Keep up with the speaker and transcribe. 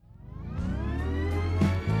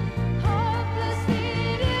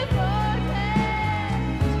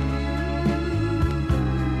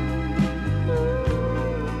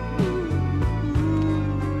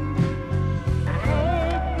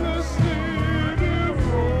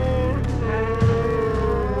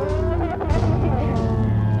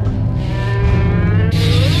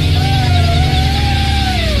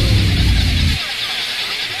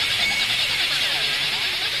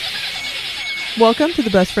Welcome to the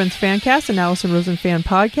Best Friends Fancast, an Allison Rosen fan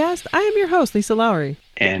podcast. I am your host, Lisa Lowry.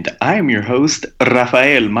 And I am your host,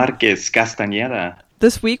 Rafael Marquez Castañeda.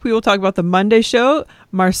 This week we will talk about the Monday show,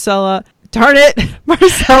 Marcella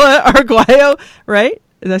Arguello, right?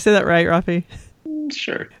 Did I say that right, Rafi?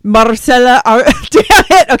 Sure. Damn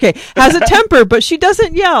it! Okay, has a temper, but she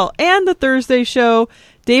doesn't yell. And the Thursday show,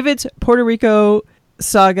 David's Puerto Rico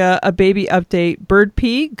saga, a baby update, Bird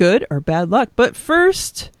P, good or bad luck. But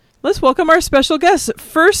first, let's welcome our special guest,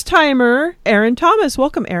 first-timer, Erin Thomas.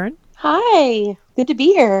 Welcome, Erin. Hi, good to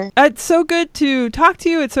be here. It's so good to talk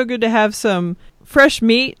to you. It's so good to have some fresh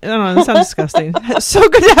meat. I don't know, that sounds disgusting. It's so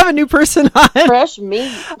good to have a new person on. Fresh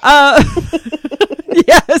meat.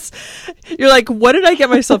 Yes. You're like, what did I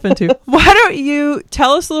get myself into? Why don't you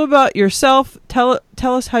tell us a little about yourself? Tell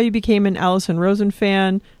us how you became an Allison Rosen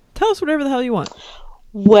fan. Tell us whatever the hell you want.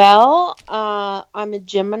 Well, I'm a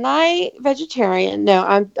Gemini vegetarian. No,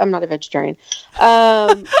 I'm not a vegetarian.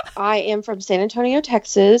 I am from San Antonio,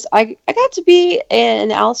 Texas. I got to be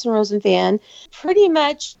an Allison Rosen fan. Pretty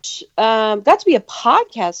much got to be a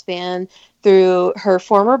podcast fan through her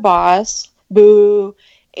former boss, Boo,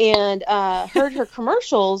 and heard her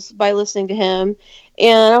commercials by listening to him.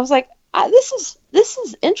 And I was like, this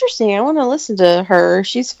is interesting. I want to listen to her.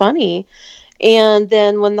 She's funny. And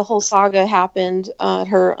then when the whole saga happened,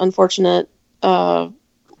 her unfortunate firing,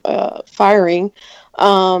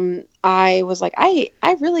 I was like, I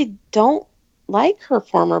really don't like her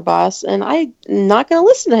former boss, and I'm not going to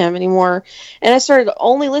listen to him anymore. And I started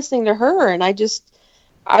only listening to her, and I just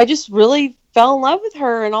really fell in love with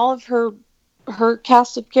her and all of her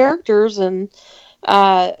cast of characters, and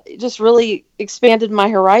just really expanded my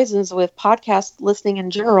horizons with podcast listening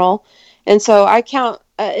in general. And so I count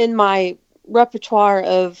in my repertoire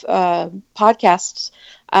of podcasts,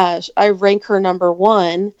 I rank her number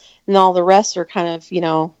one, and all the rest are kind of,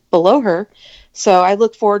 below her. So I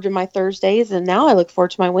look forward to my Thursdays, and now I look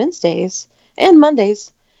forward to my Wednesdays and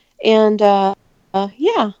Mondays. And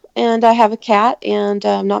yeah, and I have a cat, and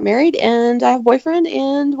I'm not married, and I have a boyfriend,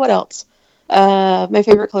 and what else? My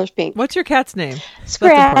favorite color is pink. What's your cat's name?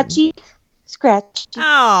 Scratchy.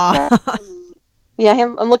 Oh. Yeah,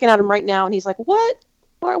 I'm looking at him right now, and he's like, what?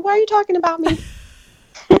 Why are you talking about me?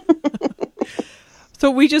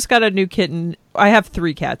 So we just got a new kitten. I have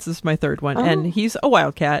 3 cats. This is my 3rd one. Oh. And he's a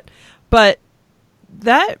wild cat. But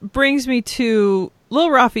that brings me to Lil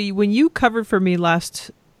Rafi, when you covered for me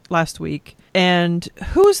last week. And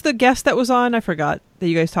who's the guest that was on? I forgot that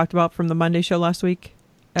you guys talked about from the Monday show last week.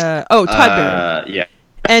 Todd Berry. Yeah.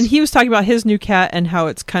 And he was talking about his new cat and how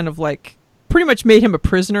it's kind of like pretty much made him a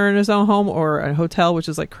prisoner in his own home or a hotel, which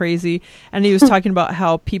is like crazy. And he was talking about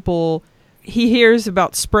how he hears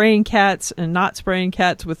about spraying cats and not spraying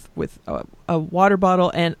cats with a water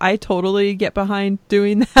bottle. And I totally get behind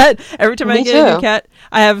doing that. Every time I get a new cat,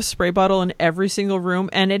 I have a spray bottle in every single room,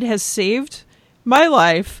 and it has saved my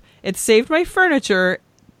life. It's saved my furniture,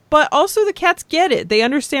 but also the cats get it. They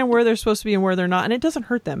understand where they're supposed to be and where they're not, and it doesn't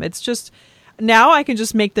hurt them. It's just, now I can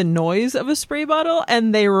just make the noise of a spray bottle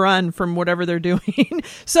and they run from whatever they're doing.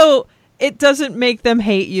 So it doesn't make them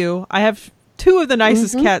hate you. I have 2 of the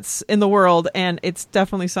nicest cats in the world, and it's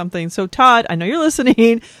definitely something. So Todd, I know you're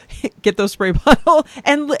listening. Get those spray bottle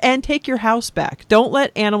and take your house back. Don't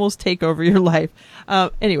let animals take over your life.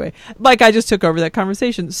 Anyway, like I just took over that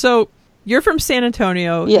conversation. So you're from San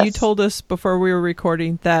Antonio. Yes. You told us before we were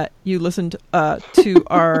recording that you listened to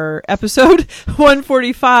our episode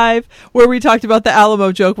 145, where we talked about the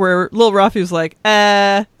Alamo joke, where Lil Rafi was like,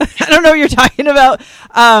 I don't know what you're talking about.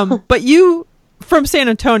 But you, from San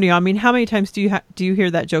Antonio, I mean, how many times do you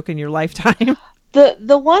hear that joke in your lifetime?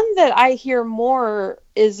 The one that I hear more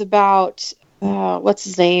is about, what's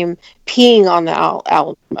his name, peeing on the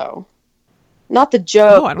Alamo. Not the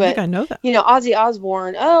joke, I don't think I know that. Ozzy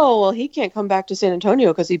Osbourne, he can't come back to San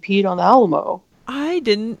Antonio because he peed on the Alamo. I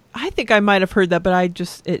didn't. I think I might have heard that, but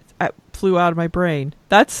it flew out of my brain.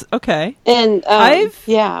 That's okay. And I've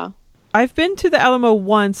been to the Alamo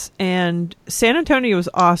once, and San Antonio was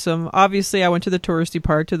awesome. Obviously, I went to the touristy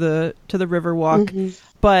part, to the river walk,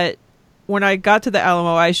 but when I got to the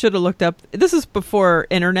Alamo, I should have looked up. This is before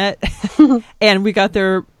internet, and we got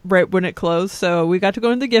there right when it closed, so we got to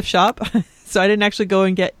go into the gift shop. So I didn't actually go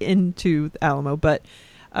and get into the Alamo, but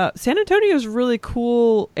San Antonio is a really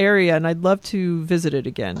cool area, and I'd love to visit it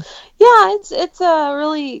again. Yeah, it's a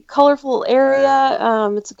really colorful area.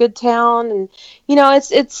 It's a good town, and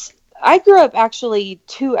it's. I grew up actually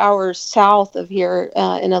 2 hours south of here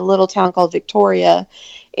in a little town called Victoria,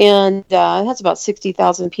 and it has about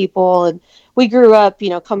 60,000 people. And we grew up,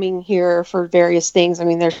 coming here for various things. I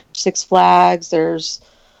mean, there's Six Flags, there's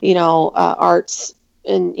arts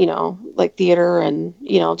in, like theater and,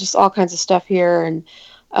 just all kinds of stuff here. And,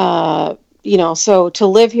 so to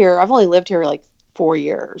live here, I've only lived here like 4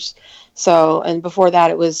 years. So, and before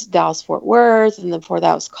that it was Dallas Fort Worth, and then before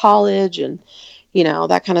that was college and,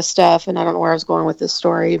 that kind of stuff. And I don't know where I was going with this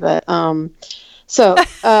story, but, so,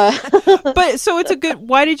 but so it's a good,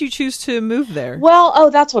 why did you choose to move there?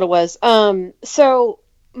 Well, that's what it was. So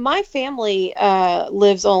my family,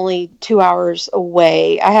 lives only 2 hours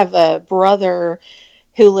away. I have a brother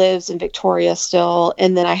who lives in Victoria still.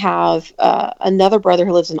 And then I have, another brother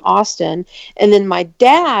who lives in Austin. And then my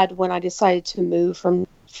dad, when I decided to move from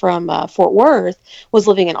Fort Worth, was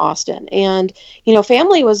living in Austin. And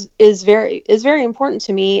family is very important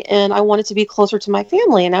to me, and I wanted to be closer to my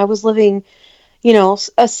family. And I was living,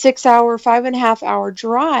 a 6 hour, 5.5 hour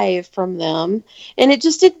drive from them, and it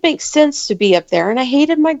just didn't make sense to be up there. And I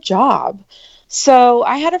hated my job, so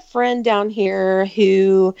I had a friend down here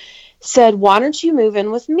who said, "Why don't you move in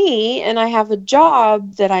with me? And I have a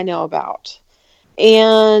job that I know about."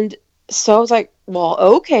 And so I was like, "Well,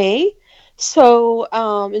 okay." So,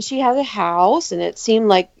 and she has a house, and it seemed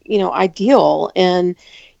like, ideal. And,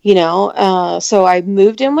 so I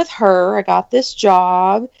moved in with her. I got this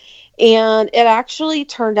job, and it actually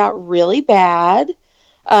turned out really bad.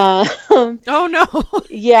 Oh no.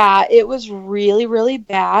 Yeah, it was really, really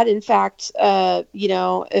bad. In fact,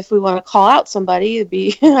 if we want to call out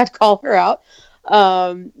somebody, I'd call her out.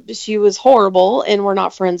 She was horrible, and we're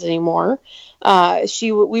not friends anymore.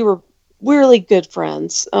 We were really good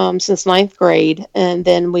friends since ninth grade, and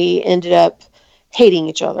then we ended up hating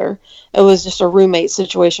each other. It was just a roommate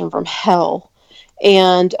situation from hell,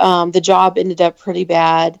 and the job ended up pretty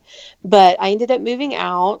bad. But I ended up moving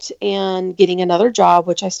out and getting another job,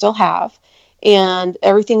 which I still have, and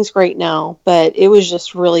everything's great now. But it was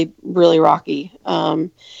just really, really rocky.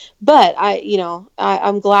 But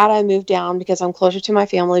I'm glad I moved down because I'm closer to my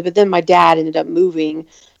family. But then my dad ended up moving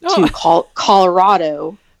to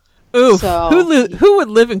Colorado. Ooh, so, who would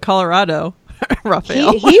live in Colorado?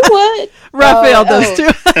 Raphael. He would. Raphael does too.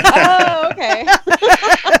 Oh, okay.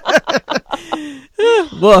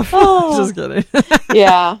 Woof. Just kidding.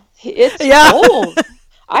 Yeah, it's cold.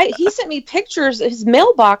 He sent me pictures. His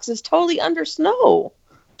mailbox is totally under snow.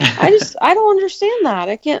 I don't understand that.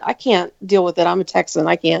 I can't deal with it. I'm a Texan.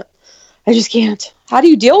 I just can't. How do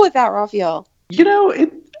you deal with that, Raphael?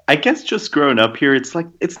 I guess just growing up here, it's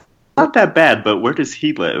not that bad, but where does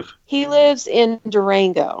he live? He lives in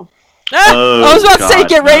Durango. Oh, I was about to say,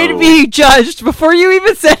 get ready to be judged before you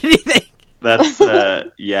even said anything. That's,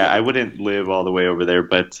 I wouldn't live all the way over there,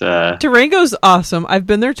 but... Durango's awesome. I've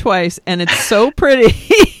been there twice, and it's so pretty.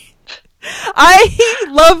 I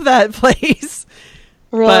love that place.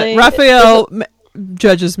 Really? But Raphael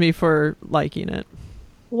judges me for liking it.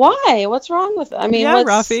 Why? What's wrong with it? I mean, what's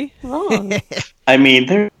Rafi. wrong? I mean,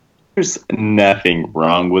 there's nothing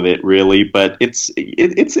wrong with it, really, but it's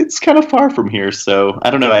kind of far from here, so I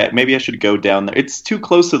don't know. Maybe I should go down there. It's too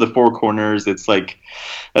close to the Four Corners. It's like,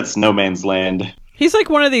 that's no man's land. He's like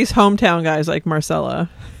one of these hometown guys like Marcella.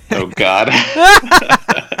 Oh, God.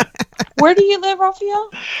 Where do you live, Raphael?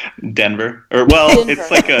 Denver. Denver. It's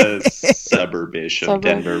like a suburb-ish of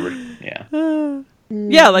Denver. Yeah.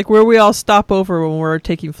 Yeah, like where we all stop over when we're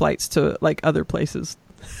taking flights to like other places,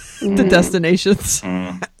 the destinations.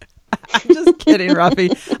 I'm just kidding,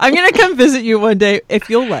 Rafi. I'm going to come visit you one day if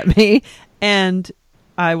you'll let me, and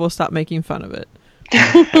I will stop making fun of it.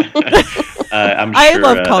 I'm sure I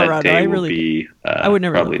love Colorado. That day I really will be, I would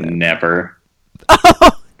never probably never.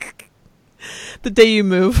 Oh, the day you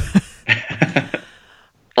move.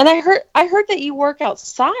 And I heard that you work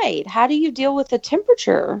outside. How do you deal with the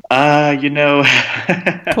temperature?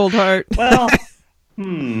 Cold heart. Well,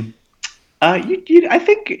 I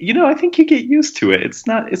think you get used to it. It's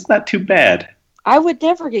not too bad. I would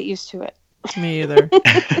never get used to it. Me either.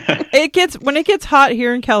 When it gets hot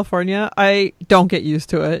here in California, I don't get used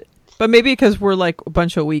to it. But maybe because we're like a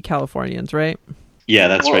bunch of weak Californians, right? Yeah,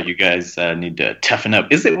 that's right. You guys need to toughen up.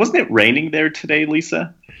 Wasn't it raining there today,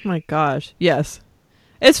 Lisa? Oh my gosh, yes.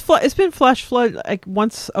 It's been flash flood like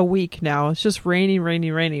once a week now. It's just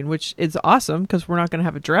raining, which is awesome because we're not going to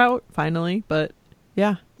have a drought finally. But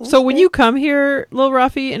yeah. Okay. So when you come here, Lil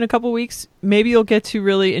Rafi, in a couple weeks, maybe you'll get to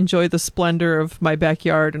really enjoy the splendor of my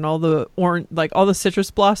backyard and all the all the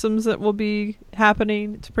citrus blossoms that will be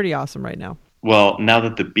happening. It's pretty awesome right now. Well, now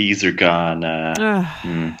that the bees are gone,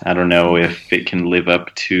 I don't know if it can live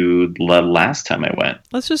up to the last time I went.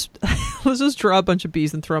 Let's just draw a bunch of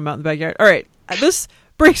bees and throw them out in the backyard. All right, this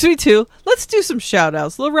brings me to, let's do some shout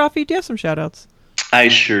outs. Lil Rafi, do you have some shout outs? I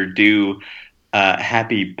sure do.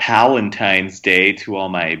 happy Palentine's Day to all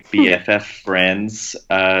my BFF friends.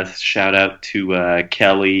 Shout out to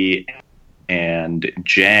Kelly and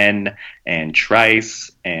Jen and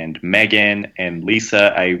Trice and Megan and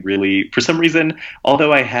Lisa. I really, for some reason,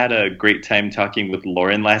 although I had a great time talking with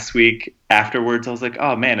Lauren last week, afterwards I was like,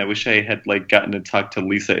 oh man, I wish I had like gotten to talk to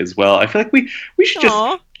Lisa as well. I feel like we should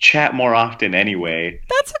just chat more often anyway.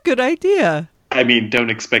 That's a good idea. I mean, don't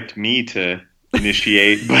expect me to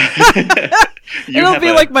initiate, but it'll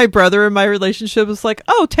be like my brother in my relationship is like,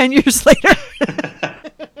 10 years later.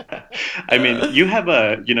 I mean, you have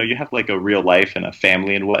like a real life and a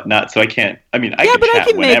family and whatnot, so I can't. I mean, I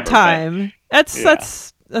can make time.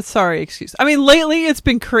 That's sorry excuse. I mean, lately it's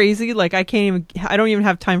been crazy. Like I don't even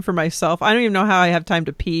have time for myself. I don't even know how I have time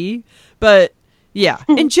to pee. But yeah,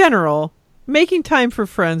 in general, making time for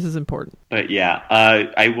friends is important. But yeah,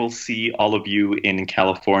 I will see all of you in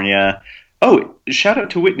California. Oh, shout out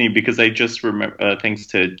to Whitney, because I just remember, thanks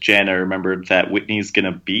to Jen, I remembered that Whitney's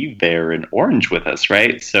going to be there in Orange with us,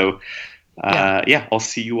 right? So, yeah, I'll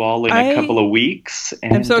see you all in a couple of weeks.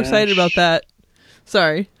 And, I'm so excited about that.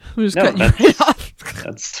 Sorry, I'm just cutting you right off.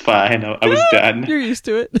 That's fine. I was done. You're used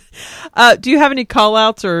to it. Do you have any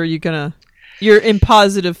call-outs, or are you you're in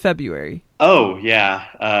positive February? Oh,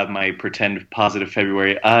 yeah, my pretend positive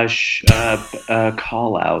February.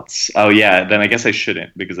 Call-outs. Oh, yeah, then I guess I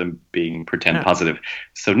shouldn't because I'm being pretend positive.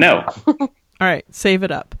 So, no. All right, save it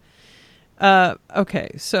up. Okay,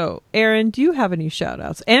 so, Aaron, do you have any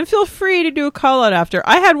shout-outs? And feel free to do a call-out after.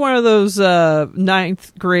 I had one of those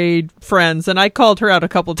 9th grade friends, and I called her out a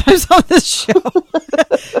couple times on this show.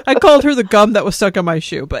 I called her the gum that was stuck on my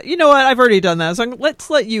shoe. But you know what? I've already done that, so let's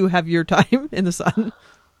let you have your time in the sun.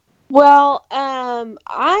 Well,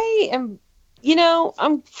 I am,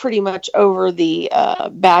 I'm pretty much over the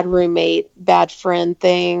bad roommate, bad friend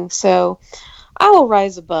thing. So I will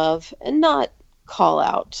rise above and not call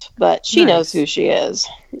out, but she knows who she is,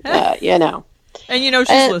 And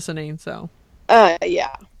she's listening, so.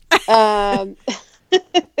 Yeah.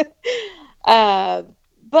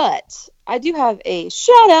 But I do have a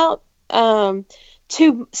shout out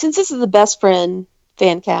to, since this is the Best Friend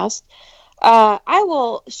fan cast, I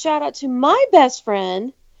will shout out to my best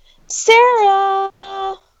friend, Sarah.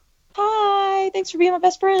 Hi, thanks for being my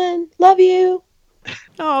best friend. Love you.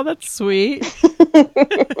 Oh, that's sweet.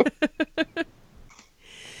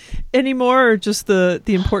 Any more, or just the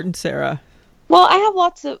important Sarah? Well, I have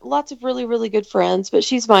lots of really, really good friends, but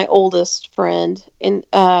she's my oldest friend, and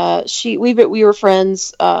we were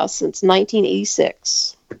friends since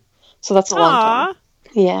 1986, so that's a long time.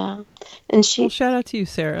 Yeah, and shout out to you,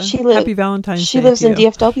 Sarah. Happy Valentine's Day. She lives in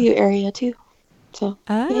DFW area too, so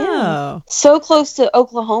so close to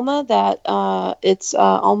Oklahoma that it's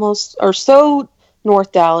almost, or so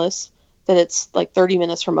North Dallas that it's like 30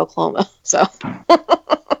 minutes from Oklahoma. So.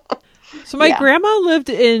 So my grandma lived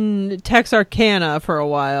in Texarkana for a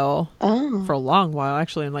while, for a long while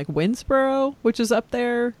actually, in like Winsboro, which is up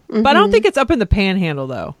there. Mm-hmm. But I don't think it's up in the Panhandle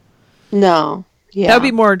though. No. Yeah. That would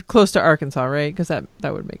be more close to Arkansas, right? Because that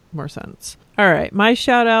would make more sense. All right. My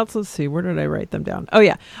shout outs. Let's see. Where did I write them down? Oh,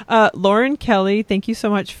 yeah. Lauren Kelly, thank you so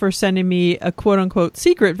much for sending me a quote unquote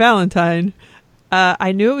secret Valentine.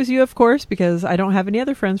 I knew it was you, of course, because I don't have any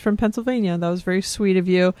other friends from Pennsylvania. That was very sweet of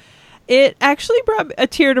you. It actually brought a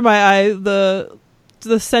tear to my eye, the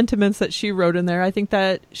sentiments that she wrote in there. I think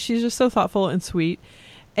that she's just so thoughtful and sweet.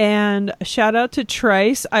 And shout out to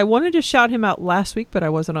Trice. I wanted to shout him out last week, but I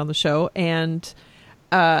wasn't on the show. And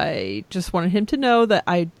I just wanted him to know that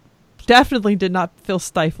I definitely did not feel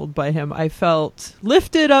stifled by him. I felt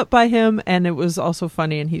lifted up by him, and it was also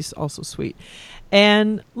funny, and he's also sweet.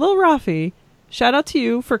 And Lil Rafi, shout out to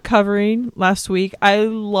you for covering last week. I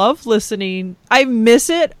love listening. I miss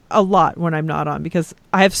it a lot when I'm not on because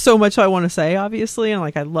I have so much I want to say, obviously, and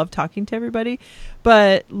I love talking to everybody.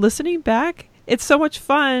 But listening back, it's so much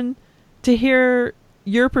fun to hear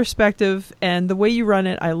your perspective and the way you run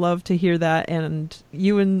it. I love to hear that. And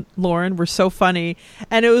you and Lauren were so funny,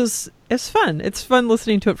 and it's fun. It's fun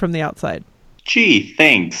listening to it from the outside. Gee,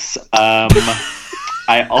 thanks.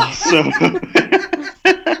 I also,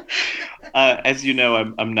 as you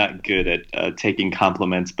know, I'm not good at taking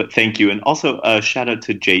compliments, but thank you. And also shout out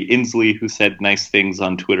to Jay Inslee, who said nice things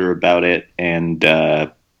on Twitter about it, and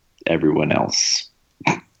everyone else.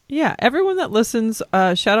 Yeah, everyone that listens,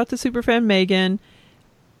 shout out to Superfan Megan,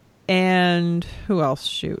 and who else?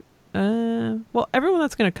 Shoot. Well, everyone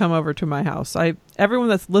that's going to come over to my house. Everyone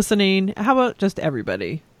that's listening. How about just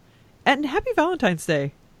everybody? And happy Valentine's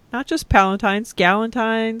Day. Not just Palentine's,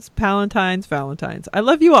 Galentine's, Palentine's, Valentine's. I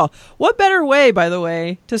love you all. What better way, by the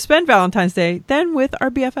way, to spend Valentine's Day than with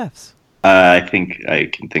our BFFs? I think I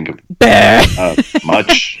can think of Bah. a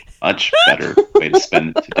much better way to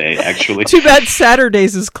spend it today, actually. Too bad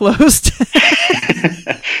Saturdays is closed.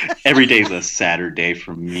 Every day's a Saturday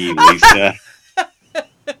for me, Lisa.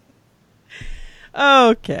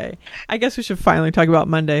 Okay. I guess we should finally talk about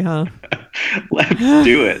Monday, huh? Let's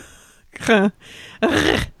do it.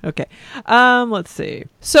 Okay. Let's see.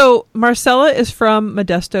 So Marcella is from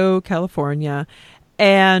Modesto, California.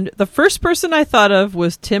 And the first person I thought of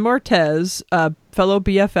was Tim Ortez, a fellow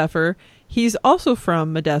BFFer. He's also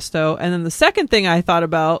from Modesto. And then the second thing I thought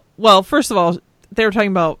about, well, first of all, they were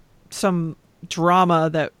talking about some drama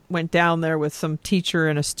that went down there with some teacher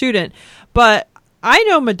and a student. But I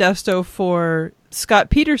know Modesto for Scott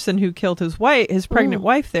Peterson, who killed his pregnant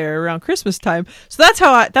wife there around Christmas time. So that's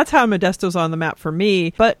how Modesto's on the map for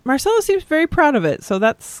me. But Marcella seems very proud of it, so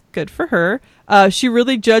that's good for her. She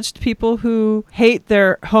really judged people who hate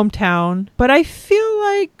their hometown. But I feel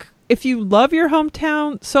like if you love your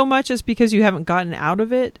hometown so much, it's because you haven't gotten out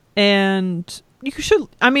of it. And you should.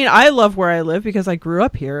 I mean, I love where I live because I grew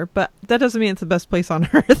up here, but that doesn't mean it's the best place on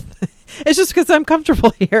earth. It's just because I'm comfortable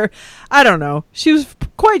here. I don't know. She was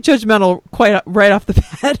quite judgmental right off the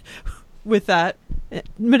bat with that.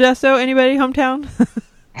 Modesto, anybody hometown?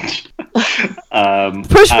 Push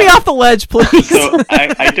me off the ledge, please. So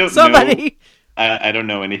I don't Somebody. know. I don't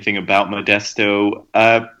know anything about Modesto.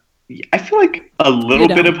 I feel like a little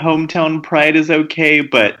bit of hometown pride is okay,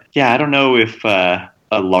 but yeah, I don't know if a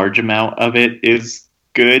large amount of it is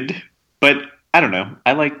good. But I don't know.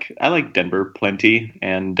 I like Denver plenty,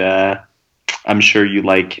 and I'm sure you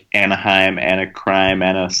like Anaheim, Anacrime,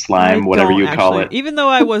 Anaslime, whatever you call it. Even though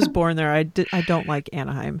I was born there, I don't like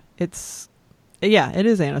Anaheim. It is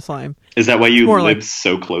Anaslime. Is that why you live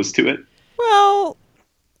so close to it? Well,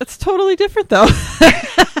 it's totally different though.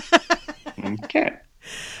 Okay.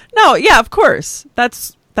 No, yeah, of course.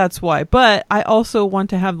 That's why. But I also want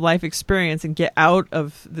to have life experience and get out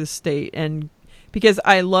of the state, and because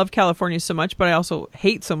I love California so much, but I also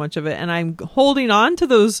hate so much of it, and I'm holding on to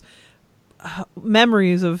those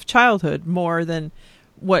memories of childhood more than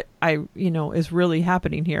what is really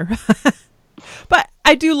happening here. But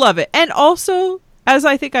I do love it. And also, as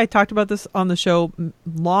I think I talked about this on the show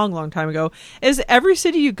long time ago, is every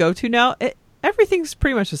city you go to now, everything's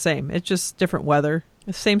pretty much the same. It's just different weather.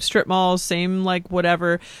 Same strip malls, same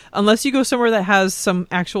whatever. Unless you go somewhere that has some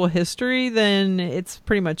actual history, then it's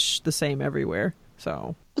pretty much the same everywhere.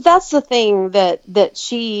 So, but that's the thing that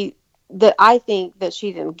I think that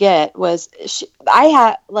she didn't get was I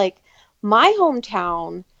had my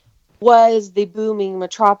hometown was the booming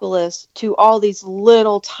metropolis to all these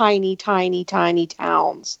little tiny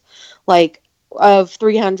towns, of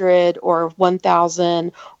 300 or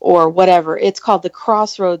 1,000 or whatever. It's called the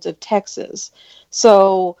Crossroads of Texas.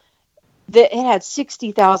 So it had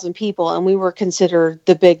 60,000 people, and we were considered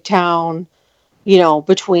the big town,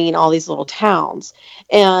 between all these little towns.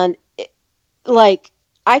 And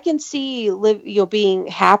I can see being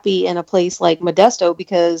happy in a place like Modesto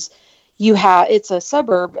because it's a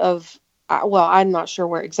suburb of, I'm not sure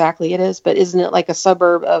where exactly it is, but isn't it like a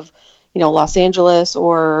suburb of, Los Angeles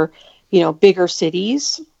or, bigger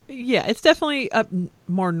cities? Yeah, it's definitely up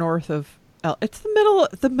more north of, it's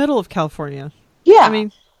the middle of California. Yeah. I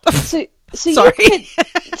mean, so sorry.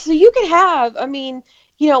 you could have,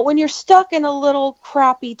 when you're stuck in a little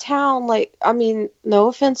crappy town, no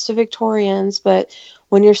offense to Victorians, but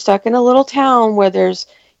when you're stuck in a little town where there's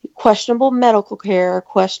questionable medical care,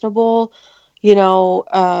 questionable,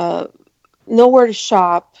 nowhere to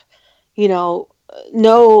shop,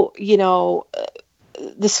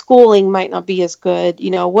 the schooling might not be as good,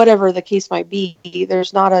 whatever the case might be.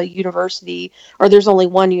 There's not a university, or there's only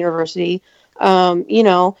one university.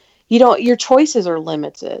 Your choices are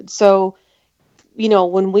limited. So,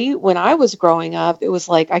 when I was growing up, it was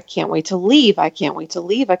I can't wait to leave. I can't wait to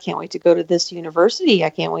leave. I can't wait to go to this university. I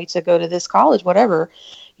can't wait to go to this college, whatever,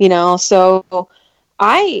 so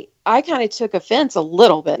I kind of took offense a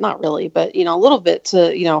little bit, not really, but, a little bit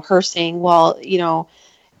to, her saying, well,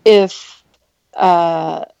 if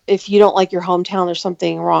you don't like your hometown, there's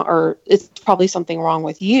something wrong, or it's probably something wrong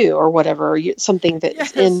with you or whatever, something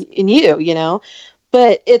that's in you,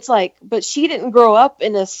 but it's but she didn't grow up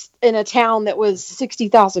in a town that was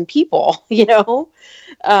 60,000 people, in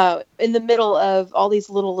the middle of all these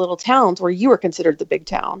little towns where you were considered the big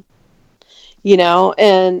town,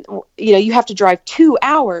 and, you have to drive 2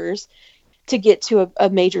 hours to get to a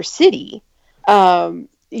major city, so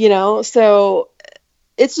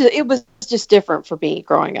it was just different for me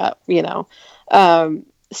growing up,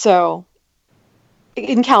 so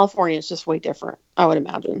in California, it's just way different, I would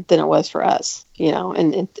imagine, than it was for us,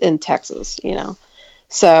 in Texas,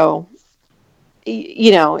 so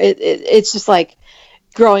it's just like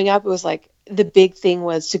growing up, it was like the big thing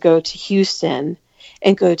was to go to Houston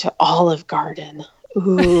and go to Olive Garden.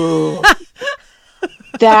 Ooh,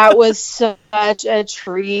 that was such a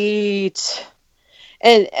treat.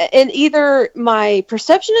 And either my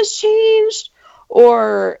perception has changed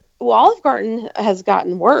or Olive Garden has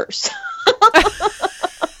gotten worse.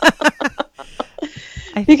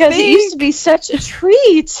 Because it used to be such a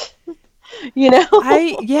treat,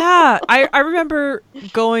 I remember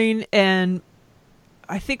going, and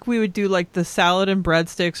I think we would do like the salad and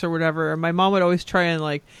breadsticks or whatever, and my mom would always try and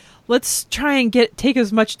like, let's try and take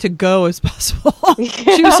as much to go as possible.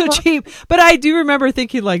 She was so cheap. But I do remember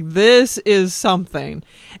thinking like, this is something.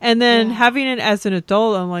 And then having it as an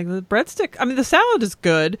adult, I'm like, the breadstick, I mean, the salad is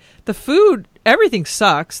good. The food, everything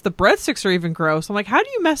sucks. The breadsticks are even gross. I'm like, how do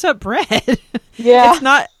you mess up bread? Yeah. It's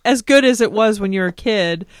not as good as it was when you were a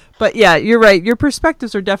kid. But yeah, you're right. Your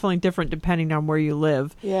perspectives are definitely different depending on where you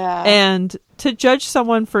live. Yeah. And to judge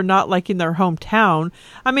someone for not liking their hometown,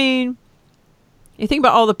 I mean, you think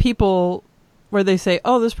about all the people where they say,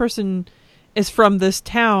 oh, this person is from this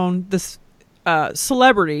town, this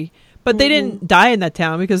celebrity, but they didn't die in that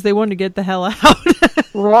town because they wanted to get the hell out.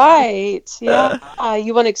 Right. Yeah.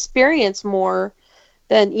 You want to experience more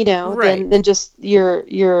than, than just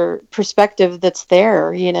your perspective that's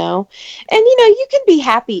there, And, you can be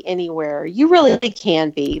happy anywhere. You really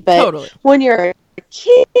can be. But when you're a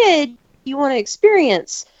kid, you want to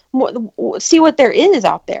experience see what there is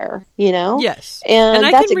out there, Yes. And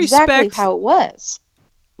that's exactly how it was.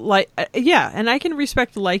 And I can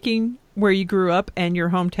respect liking where you grew up and your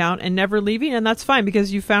hometown and never leaving, and that's fine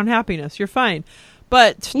because you found happiness. You're fine.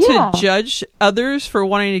 But to judge others for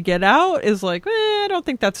wanting to get out is like, I don't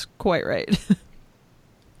think that's quite right.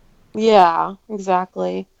 Yeah,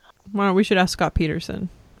 exactly. Well, we should ask Scott Peterson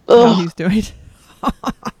how he's doing.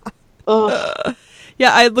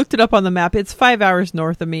 Yeah, I looked it up on the map. It's 5 hours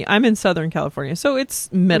north of me. I'm in Southern California, so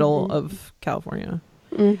it's middle of California.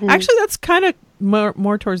 Mm-hmm. Actually, that's kind of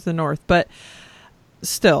more towards the north, but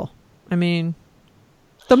still, I mean,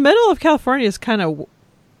 the middle of California is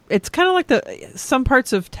it's kind of like some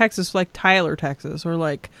parts of Texas, like Tyler, Texas, or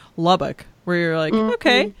like Lubbock, where you're like,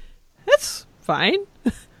 okay, that's fine.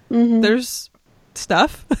 Mm-hmm. There's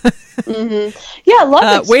stuff. Yeah,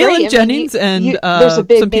 Lubbock's Waylon great. Jennings there's a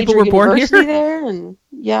big some people were born here there, and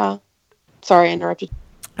sorry, I interrupted.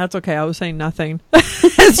 That's okay. I was saying nothing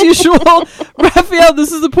as usual. Raphael,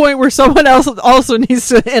 this is the point where someone else also needs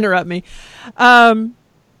to interrupt me.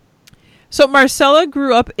 So Marcella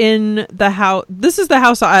grew up in the house. This is the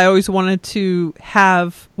house I always wanted to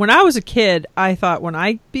have. When I was a kid, I thought when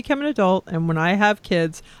I become an adult and when I have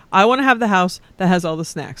kids, I want to have the house that has all the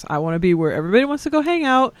snacks. I want to be where everybody wants to go hang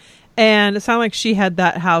out. And it sounded like she had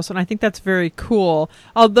that house. And I think that's very cool.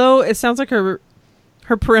 Although it sounds like her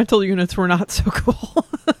parental units were not so cool.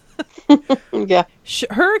 Yeah.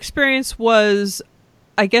 Her experience was,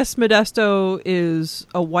 I guess Modesto is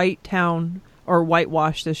a white town, or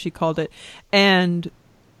whitewashed as she called it, and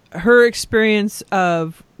her experience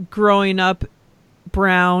of growing up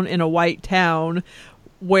brown in a white town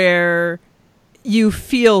where you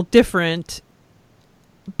feel different,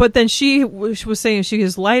 but then she was saying she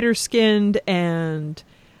is lighter skinned, and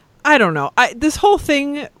I don't know, this whole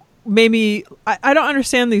thing made me, I don't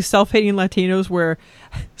understand these self-hating Latinos where,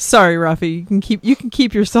 sorry Rafi, you can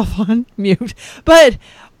keep yourself on mute, but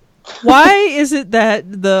why is it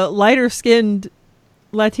that the lighter skinned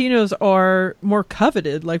Latinos are more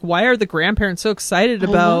coveted? Like, why are the grandparents so excited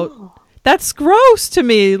about? That's gross to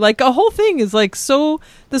me. Like, a whole thing is like, so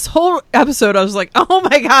this whole episode I was like, oh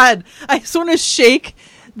my god, I just want to shake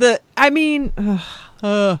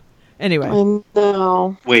anyway.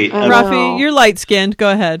 No. Wait, Rafi, you're light skinned,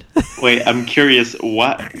 go ahead. Wait, I'm curious,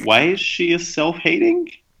 why is she a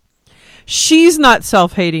self-hating? She's not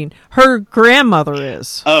self-hating. Her grandmother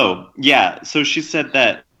is. Oh, yeah. So she said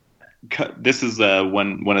that this is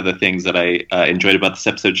one of the things that I enjoyed about this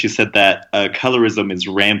episode. She said that colorism is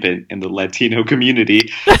rampant in the Latino community.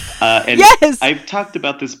 And yes! I've talked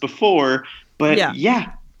about this before, but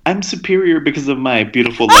yeah, I'm superior because of my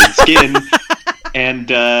beautiful light skin. And,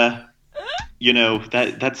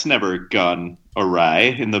 that's never gone awry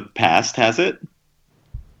in the past, has it?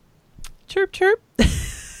 Chirp, chirp.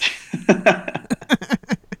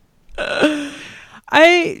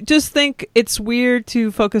 I just think it's weird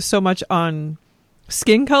to focus so much on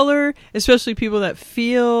skin color, especially people that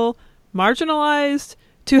feel marginalized,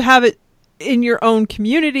 to have it in your own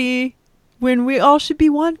community when we all should be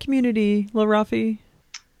one community, La Rafi.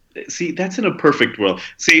 See, that's in a perfect world.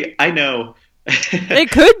 See, I know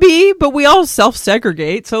It could be, but we all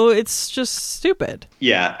self-segregate, so it's just stupid.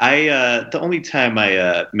 Yeah, I the only time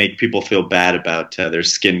I make people feel bad about their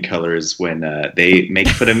skin color is when they make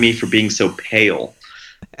fun of me for being so pale.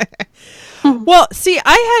 Well, see,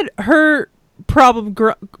 I had her problem.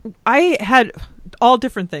 I had all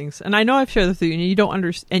different things, and I know I've shared this with you, and you don't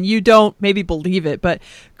understand, and you don't maybe believe it. But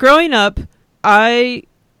growing up, I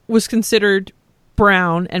was considered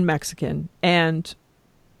brown and Mexican, and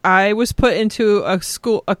I was put into a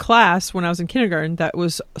class when I was in kindergarten that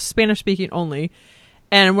was Spanish speaking only.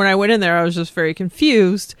 And when I went in there, I was just very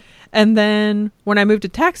confused. And then when I moved to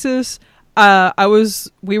Texas,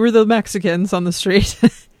 we were the Mexicans on the street.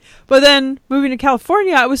 But then moving to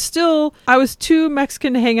California, I was too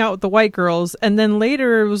Mexican to hang out with the white girls. And then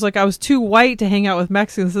later it was like I was too white to hang out with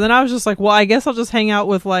Mexicans. And then I was just like, well, I guess I'll just hang out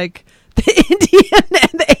with like the Indian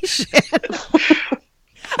and the Asian.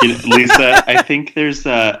 Lisa, I think there's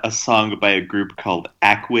a song by a group called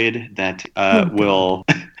Aquid that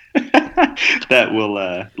will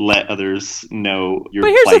let others know your But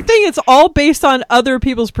here's plight. the thing, it's all based on other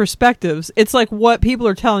people's perspectives. It's like what people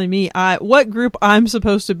are telling me, what group I'm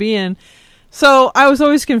supposed to be in. So I was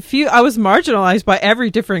always confused. I was marginalized by every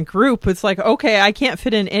different group. It's like, okay, I can't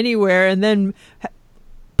fit in anywhere, and then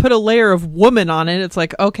put a layer of woman on it. It's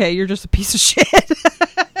like, okay, you're just a piece of shit.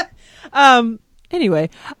 Anyway,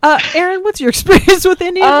 Erin, what's your experience with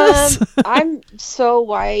any of this? I'm so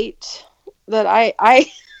white that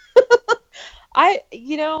I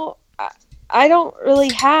don't really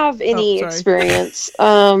have any experience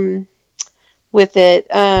with it.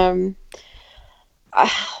 I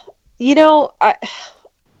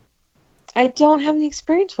don't have any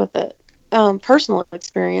experience with it. Personal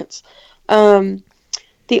experience.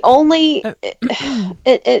 The only,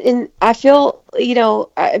 and I feel,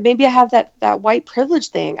 maybe I have that white privilege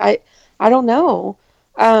thing. I don't know.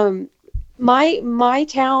 My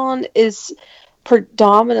town is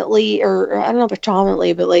predominantly, or I don't know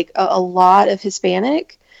predominantly, but like a lot of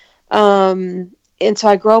Hispanic. And so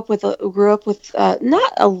I grew up with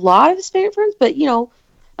not a lot of Hispanic friends, but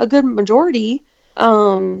a good majority.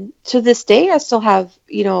 To this day, I still have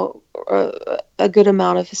a good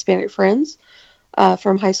amount of Hispanic friends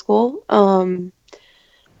from high school. And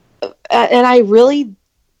I really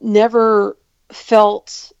never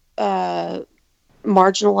felt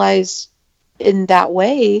marginalized in that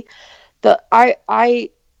way. I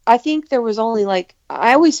think there was only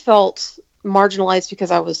I always felt marginalized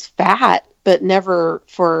because I was fat, but never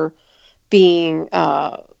for being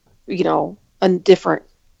a different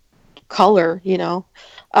color, well,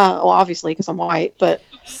 obviously because I'm white, but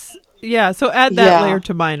yeah, so add that layer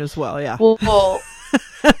to mine as well. Yeah. Well,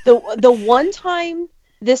 the one time,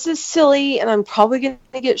 this is silly and I'm probably going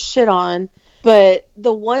to get shit on, but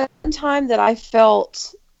the one time that I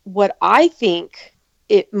felt what I think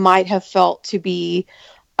it might have felt to be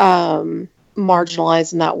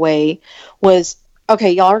marginalized in that way was,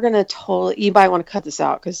 okay, y'all are going to you might want to cut this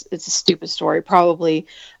out because it's a stupid story, probably.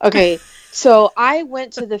 Okay, so I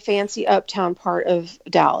went to the fancy uptown part of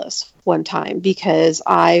Dallas one time because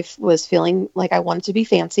I was feeling like I wanted to be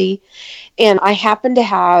fancy, and I happened to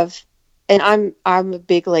have, and I'm a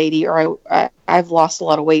big lady, or I've lost a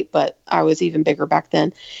lot of weight, but I was even bigger back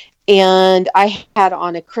then. And I had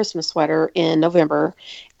on a Christmas sweater in November,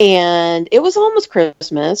 and it was almost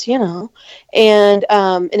Christmas, and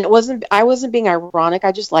it wasn't, I wasn't being ironic.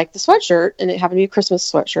 I just liked the sweatshirt, and it happened to be a Christmas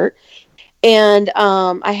sweatshirt. And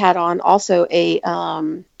I had on also a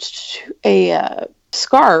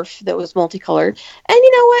scarf that was multicolored. And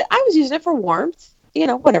you know what? I was using it for warmth,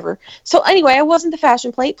 whatever. So anyway, I wasn't the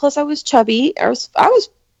fashion plate. Plus I was chubby. I was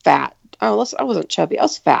fat. I wasn't chubby. I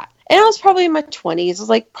was fat. And I was probably in my 20s. I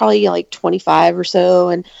was probably 25 or so.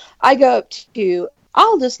 And I go up to,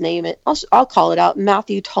 I'll just name it. I'll call it out.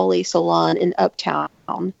 Matthew Tully Salon in Uptown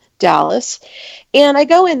Dallas. And I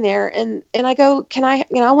go in there and I go, can I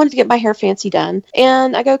wanted to get my hair fancy done.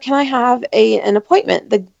 And I go, can I have an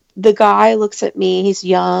appointment? The guy looks at me, he's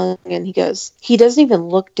young, and he goes, he doesn't even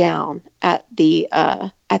look down at the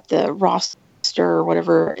roster or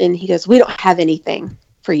whatever. And he goes, we don't have anything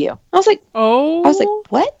for you. I was like,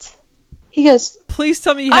 what? He goes, please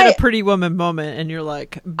tell me you had a Pretty Woman moment and you're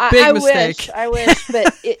like, big mistake. I wish,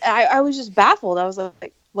 but I was just baffled. I was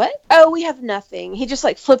like, what? Oh, we have nothing. He just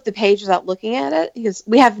flipped the page without looking at it. He goes,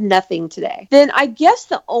 we have nothing today. Then I guess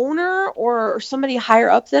the owner or somebody higher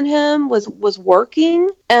up than him was working.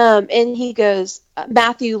 And he goes,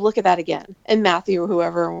 Matthew, look at that again. And Matthew or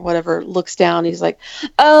whoever, whatever, looks down. He's like,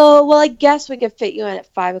 oh, well, I guess we could fit you in at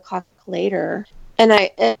 5 o'clock later.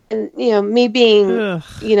 And me being,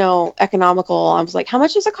 Ugh. economical, I was like, how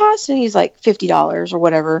much does it cost? And he's like $50 or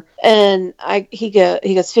whatever. And he goes,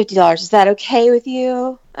 $50. Is that okay with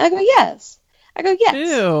you? And I go, yes.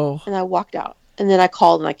 Ew. And I walked out. And then I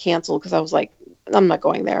called and I canceled because I was like, I'm not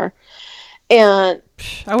going there. And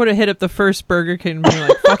I would have hit up the first Burger King and been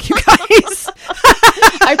like, fuck you guys.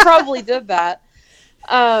 I probably did that.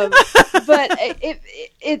 But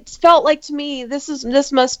it felt like to me,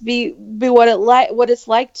 this must be what it's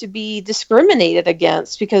like to be discriminated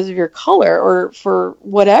against because of your color or for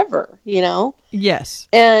whatever, Yes.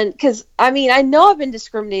 And because, I know I've been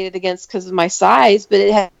discriminated against because of my size, but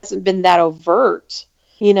it hasn't been that overt,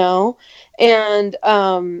 and,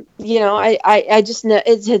 I just,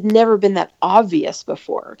 it had never been that obvious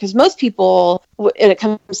before because most people, when it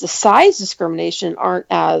comes to size discrimination, aren't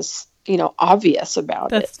as, obvious about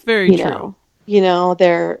it. That's very true.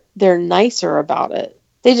 They're nicer about it.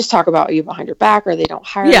 They just talk about you behind your back, or they don't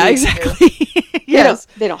hire you. Yeah, exactly. Yes.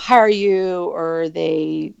 They don't hire you, or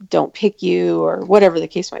they don't pick you, or whatever the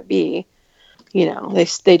case might be.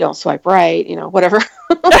 They don't swipe right, whatever.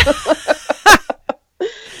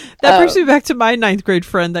 That brings me back to my 9th grade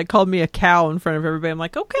friend that called me a cow in front of everybody. I'm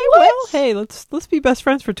like, okay, well, hey, let's be best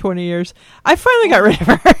friends for 20 years. I finally got rid of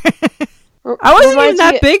her. I wasn't even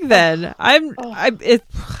that big then.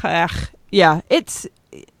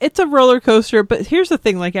 It's a roller coaster, but here's the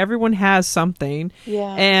thing, like everyone has something.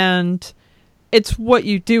 Yeah. And it's what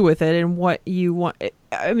you do with it and what you want.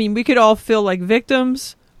 I mean, we could all feel like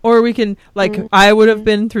victims, or we can, like, I would have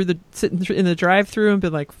been sitting in the drive-thru and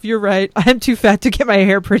been like, you're right, I'm too fat to get my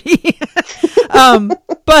hair pretty.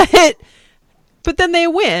 But then they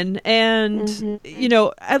win. And,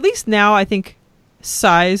 at least now I think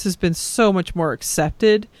size has been so much more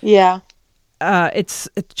accepted. Yeah. It's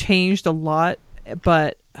changed a lot.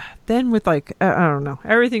 But then with, like, I don't know,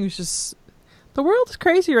 everything's just, the world is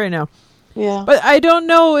crazy right now. Yeah. But I don't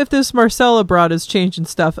know if this Marcella broad is changing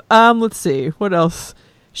stuff. Let's see. What else?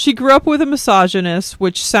 She grew up with a misogynist,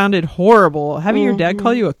 which sounded horrible. Having your dad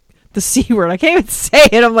call you the C word. I can't even say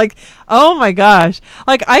it. I'm like, oh my gosh.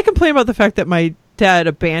 Like, I complain about the fact that my dad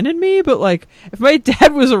abandoned me, but like, if my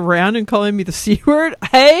dad was around and calling me the C word,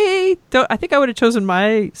 I think I would have chosen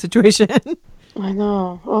my situation. I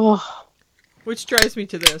know. Oh. Which drives me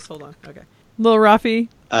to this. Hold on. Okay. Lil Rafi.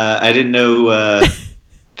 I didn't know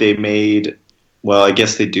they made, well, I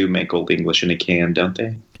guess they do make Old English in a can, don't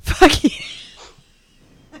they? Fuck you.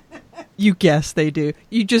 You guess they do.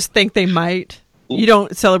 You just think they might. You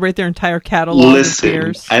don't celebrate their entire catalog.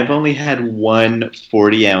 Listen, I've only had one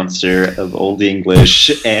 40-ouncer of Old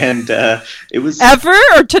English, and it was... Ever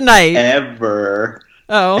or tonight? Ever.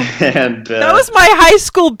 Oh. And that was my high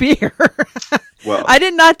school beer. Well, I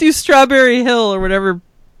did not do Strawberry Hill or whatever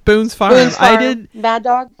Boone's Farm. I did Mad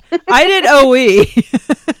Dog. I did OE.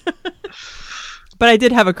 But I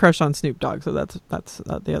did have a crush on Snoop Dogg, so that's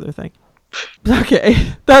the other thing. Okay,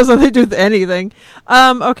 that has nothing to do with anything.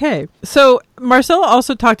 Okay, so Marcella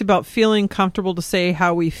also talked about feeling comfortable to say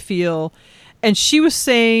how we feel, and she was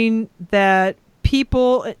saying that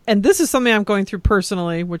people, and this is something I'm going through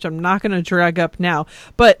personally, which I'm not going to drag up now,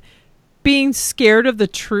 but being scared of the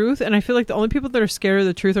truth, and I feel like the only people that are scared of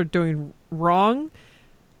the truth are doing wrong.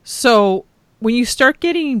 So when you start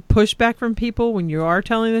getting pushback from people when you are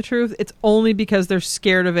telling the truth, it's only because they're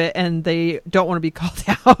scared of it and they don't want to be called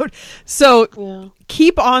out. So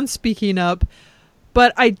keep on speaking up.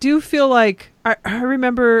 But I do feel like I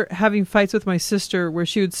remember having fights with my sister where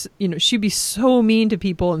she would, she'd be so mean to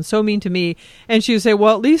people and so mean to me. And she would say,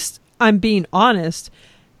 well, at least I'm being honest.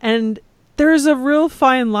 And there's a real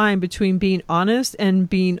fine line between being honest and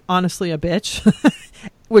being honestly a bitch,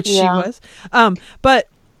 which she was.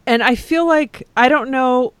 And I feel like, I don't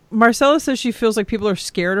know, Marcella says she feels like people are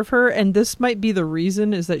scared of her, and this might be the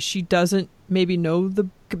reason, is that she doesn't maybe know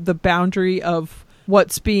the boundary of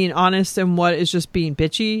what's being honest and what is just being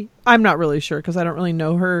bitchy. I'm not really sure because I don't really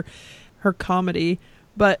know her comedy.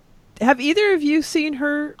 But have either of you seen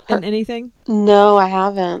her in anything? No, I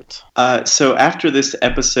haven't. So after this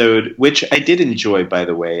episode, which I did enjoy, by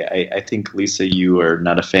the way, I think, Lisa, you are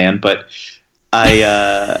not a fan, but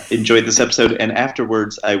I enjoyed this episode, and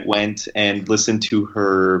afterwards I went and listened to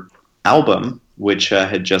her album, which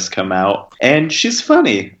had just come out, and she's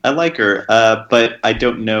funny. I like her, but I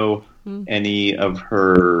don't know any of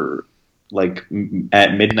her like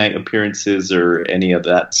at midnight appearances or any of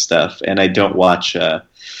that stuff, and I don't watch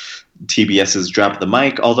TBS's Drop the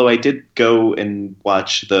Mic, although I did go and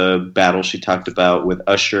watch the battle she talked about with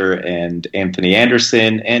Usher and Anthony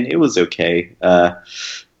Anderson, and it was okay.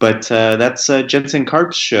 But that's Jensen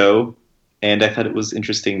Karp's show, and I thought it was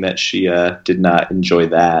interesting that she did not enjoy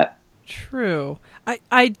that. True.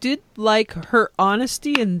 I did like her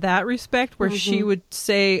honesty in that respect, where she would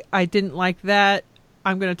say, I didn't like that.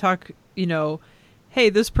 I'm going to talk, hey,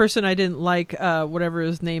 this person I didn't like, whatever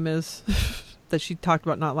his name is, that she talked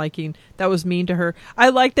about not liking, that was mean to her. I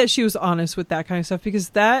like that she was honest with that kind of stuff, because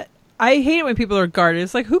I hate it when people are guarded.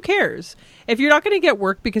 It's like, who cares? If you're not going to get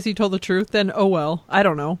work because you told the truth, then oh well, I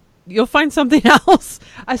don't know. You'll find something else.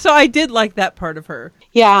 So I did like that part of her.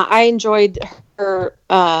 Yeah, I enjoyed her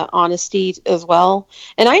honesty as well,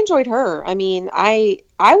 and I enjoyed her. I mean, I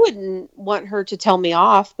wouldn't want her to tell me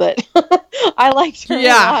off, but I liked her a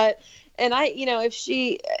lot. And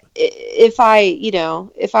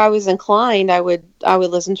if I was inclined, I would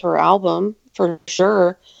listen to her album for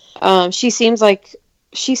sure. She seems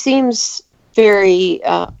very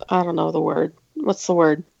I don't know the word. What's the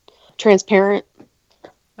word? Transparent.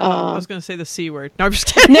 I was going to say the C word. No, I'm just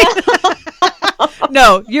kidding.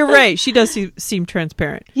 No, you're right. She does seem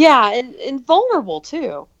transparent. Yeah, and vulnerable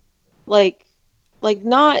too. Like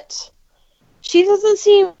not. She doesn't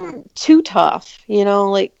seem too tough,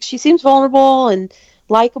 Like she seems vulnerable and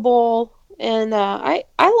likable, and I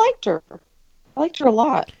liked her. I liked her a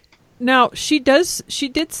lot. Now she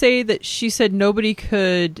did say that she said nobody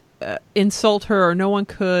could insult her, or no one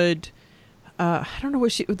could. I don't know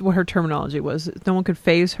what her terminology was. No one could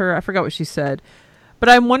phase her. I forgot what she said. But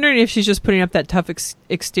I'm wondering if she's just putting up that tough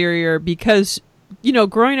exterior because,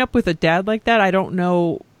 growing up with a dad like that, I don't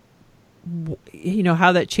know,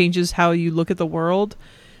 how that changes how you look at the world.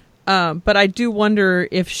 But I do wonder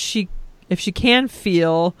if she can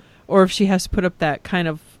feel, or if she has to put up that kind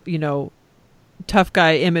of, tough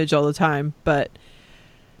guy image all the time. But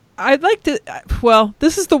I'd like to,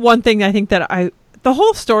 this is the one thing I think that the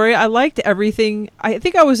whole story, I liked everything. I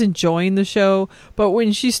think I was enjoying the show, but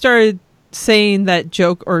when she started saying that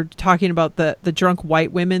joke or talking about the drunk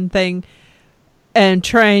white women thing and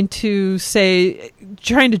trying to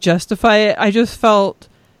justify it, I just felt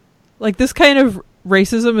like this kind of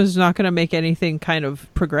racism is not going to make anything kind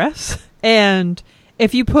of progress. And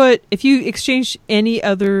if you exchange any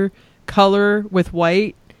other color with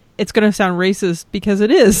white, it's going to sound racist because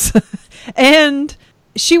it is. And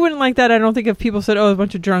she wouldn't like that. I don't think if people said, oh, a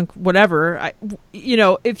bunch of drunk, whatever.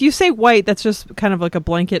 If you say white, that's just kind of like a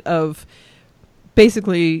blanket of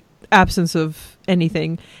basically absence of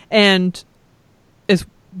anything. And is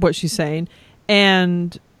what she's saying.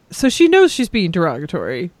 And so she knows she's being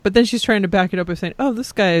derogatory. But then she's trying to back it up by saying, oh,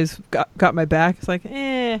 this guy's got my back. It's like,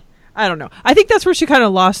 I don't know. I think that's where she kind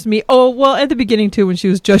of lost me. Oh, well, at the beginning, too, when she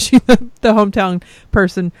was judging the hometown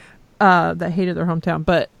person that hated their hometown.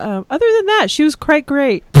 But other than that, she was quite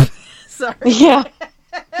great. Sorry. Yeah.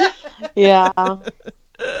 Yeah. No,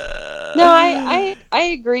 I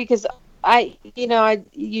agree because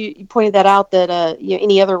you pointed that out that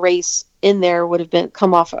any other race in there would have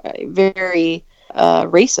come off very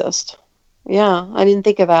racist. Yeah, I didn't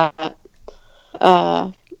think of that.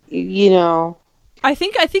 I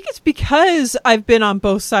think it's because I've been on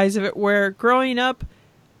both sides of it, where growing up,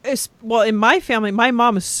 in my family, my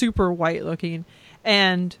mom is super white looking,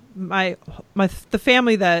 and the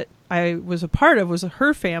family that I was a part of was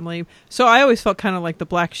her family, so I always felt kind of like the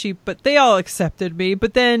black sheep, but they all accepted me.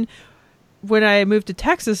 But then when I moved to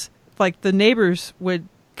Texas, like the neighbors would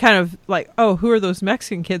kind of like, oh, who are those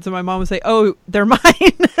Mexican kids? And my mom would say, oh, they're mine.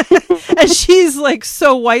 And she's like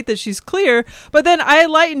so white that she's clear. But then I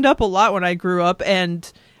lightened up a lot when I grew up, and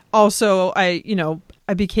also I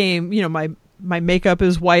became, my makeup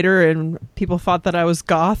is whiter, and people thought that I was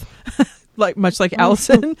goth, much like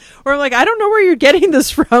Allison. Or I'm like, I don't know where you're getting this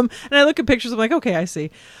from. And I look at pictures, I'm like, okay, I see.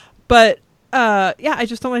 But I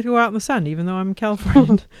just don't like to go out in the sun, even though I'm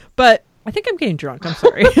Californian. But I think I'm getting drunk. I'm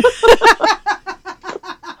sorry.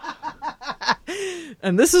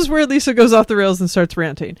 And this is where Lisa goes off the rails and starts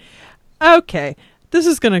ranting. Okay, this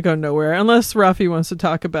is going to go nowhere unless Rafi wants to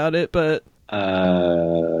talk about it, but...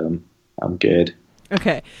 I'm good.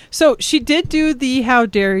 Okay, so she did do the How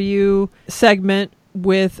Dare You segment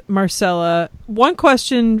with Marcella. One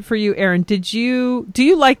question for you, Erin. Do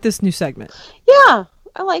you like this new segment? Yeah,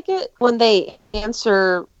 I like it when they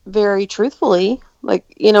answer very truthfully. Like,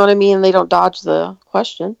 you know what I mean? They don't dodge the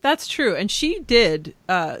question. That's true. And she did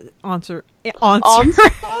answer. Answer.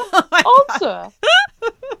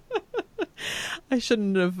 I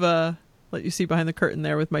shouldn't have let you see behind the curtain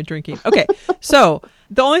there with my drinking. Okay, so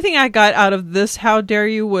the only thing I got out of this How Dare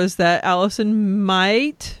You was that Allison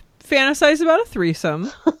might fantasize about a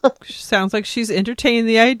threesome. Sounds like she's entertaining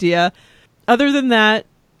the idea. Other than that,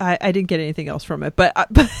 I didn't get anything else from it. But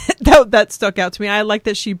that stuck out to me. I like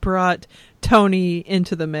that she brought Tony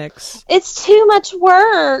into the mix. It's too much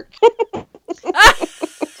work.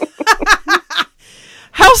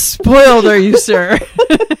 How spoiled are you, sir?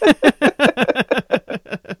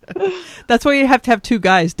 That's why you have to have two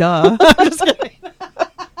guys, duh. Just kidding.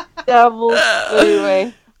 Devil's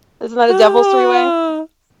three-way. Isn't that a devil's three-way?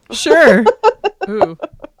 Sure. Ooh,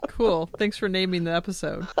 cool. Thanks for naming the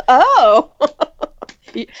episode. Oh.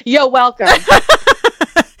 You're welcome.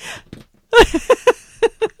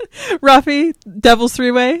 Rafi, Devil's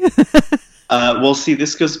Three-Way? Well, see,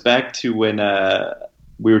 this goes back to when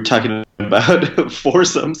we were talking about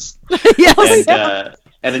foursomes. Yes.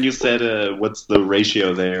 And then you said, what's the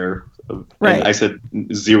ratio there? Right. And I said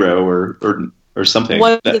 0 or something.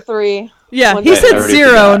 1 to 3. Yeah, One he to said already 0,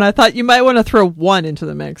 did that. and I thought you might want to throw 1 into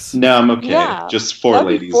the mix. No, I'm okay. Yeah, Just 4 that'd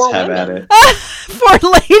be ladies. 4 Have women. at it.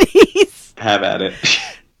 4 ladies! Have at it.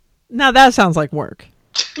 Now that sounds like work.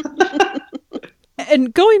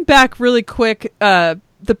 And going back really quick, the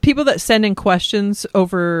people that send in questions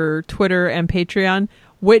over Twitter and Patreon,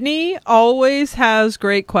 Whitney always has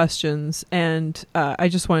great questions, and I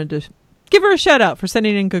just wanted to give her a shout out for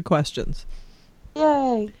sending in good questions.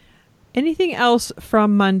 Yay. Anything else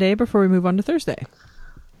from Monday before we move on to Thursday?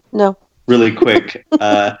 No. Really quick.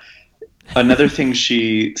 Another thing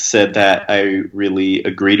she said that I really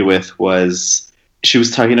agreed with was she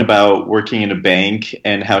was talking about working in a bank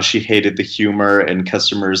and how she hated the humor and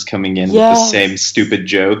customers coming in with the same stupid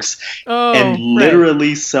jokes. Oh, And right.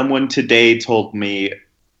 literally someone today told me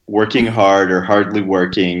working hard or hardly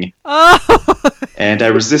working. Oh, And I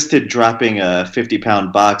resisted dropping a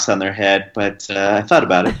 50-pound box on their head, but I thought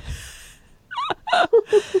about it.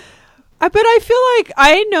 but I feel like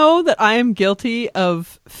I know that I am guilty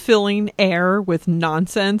of filling air with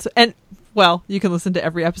nonsense. And, well, you can listen to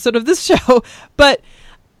every episode of this show. But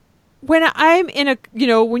when I'm in a,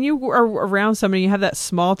 when you are around somebody, you have that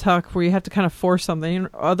small talk where you have to kind of force something.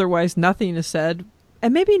 Otherwise, nothing is said.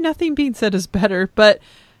 And maybe nothing being said is better. But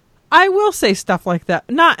I will say stuff like that.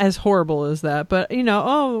 Not as horrible as that. But,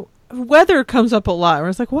 weather comes up a lot. Where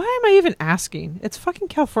it's like, why am I even asking? It's fucking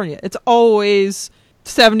California. It's always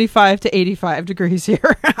 75 to 85 degrees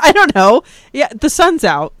here. I don't know. Yeah, the sun's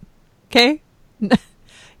out. Okay?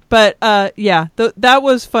 But, that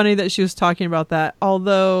was funny that she was talking about that.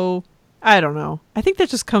 Although, I don't know. I think that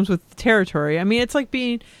just comes with the territory. I mean, it's like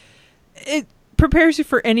it prepares you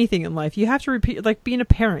for anything in life. You have to repeat, like being a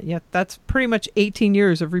parent. Yeah, that's pretty much 18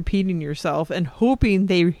 years of repeating yourself and hoping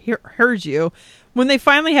they heard you. When they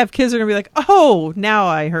finally have kids, they're going to be like, oh, now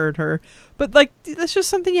I heard her. But, like, that's just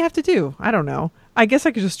something you have to do. I don't know. I guess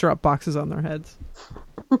I could just drop boxes on their heads.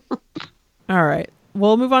 All right.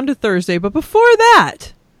 We'll move on to Thursday. But before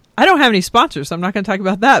that, I don't have any sponsors, so I'm not going to talk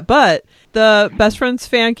about that. But the Best Friends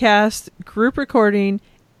Fancast group recording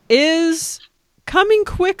is coming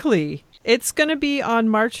quickly. It's going to be on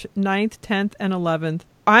March 9th, 10th, and 11th.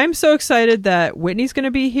 I'm so excited that Whitney's going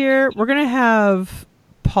to be here. We're going to have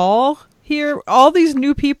Paul here. All these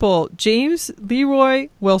new people. James Leroy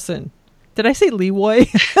Wilson. Did I say Leroy?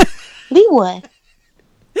 Leroy.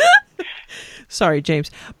 Sorry,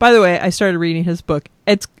 James. By the way, I started reading his book.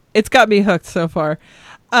 It's got me hooked so far.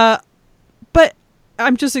 But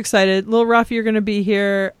I'm just excited. Lil Ruff, you're going to be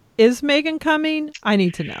here. Is Megan coming? I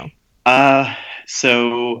need to know.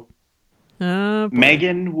 So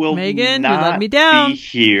Megan will Megan, you not let me down. be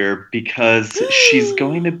here because she's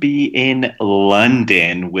going to be in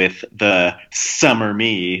London with the Summer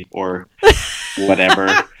Me or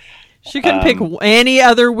whatever. She couldn't pick any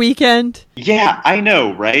other weekend. Yeah, I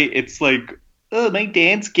know, right? It's like, oh, my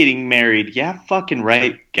dad's getting married. Yeah, fucking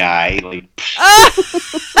right, guy. Like,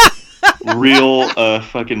 real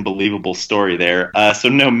fucking believable story there. So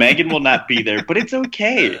no, Megan will not be there, but it's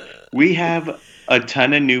okay. We have a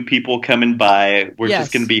ton of new people coming by. We're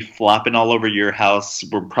just going to be flopping all over your house.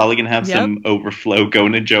 We're probably going to have some overflow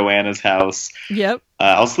going to Joanna's house. Yep.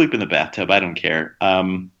 I'll sleep in the bathtub. I don't care.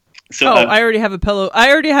 I already have a pillow.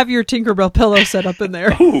 I already have your Tinkerbell pillow set up in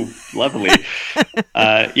there. Oh, lovely.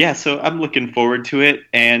 So I'm looking forward to it.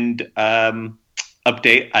 And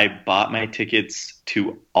update, I bought my tickets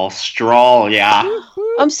to Australia.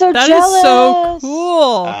 I'm so jealous. That is so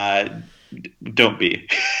cool. Don't be.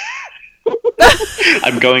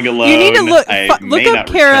 I'm going alone. You need to look up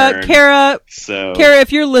Kara. Kara,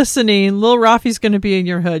 if you're listening, Lil Rafi's going to be in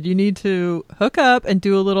your hood. You need to hook up and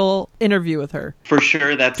do a little interview with her. For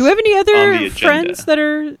sure. Do we have any other friends that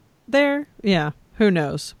are there? Yeah, who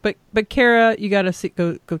knows? But Kara, you got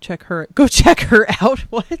to go check her. Go check her out.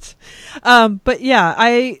 What? But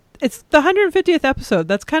yeah, it's the 150th episode.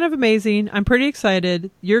 That's kind of amazing. I'm pretty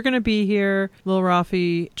excited. You're going to be here, Lil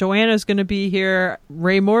Rafi. Joanna's going to be here.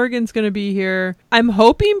 Ray Morgan's going to be here. I'm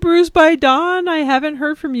hoping Bruised by Dawn. I haven't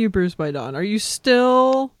heard from you, Bruised by Dawn. Are you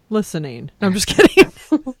still listening? No, I'm just kidding.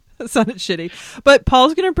 That sounded shitty. But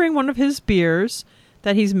Paul's going to bring one of his beers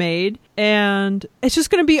that he's made, and it's just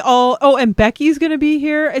going to be all... Oh, and Becky's going to be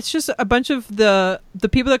here. It's just a bunch of the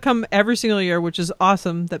people that come every single year, which is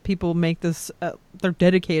awesome that people make this... they're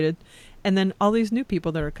dedicated. And then all these new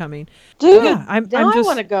people that are coming. Dude, yeah, I'm now I just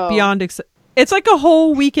want to go. beyond excited. It's like a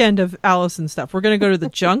whole weekend of Allison stuff. We're going to go to the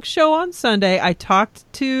junk show on Sunday. I talked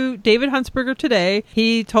to David Huntsberger today.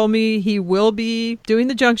 He told me he will be doing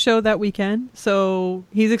the junk show that weekend. So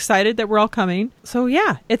he's excited that we're all coming. So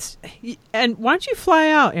yeah, and why don't you fly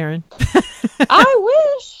out, Aaron? I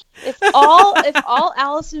wish. If all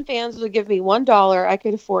Allison fans would give me $1, I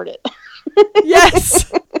could afford it.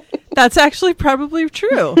 Yes. That's actually probably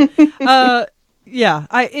true. Yeah,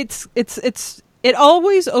 it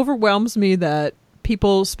always overwhelms me that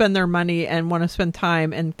people spend their money and want to spend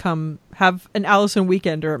time and come have an Allison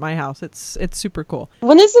weekender at my house. It's super cool.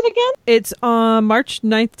 When is it again? It's on March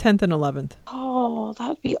 9th, 10th, and 11th. Oh,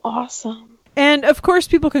 that'd be awesome. And of course,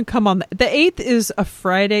 people can come on the 8th is a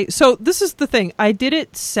Friday. So this is the thing. I did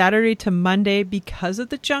it Saturday to Monday because of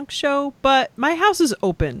the junk show, but my house is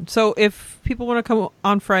open. So if people want to come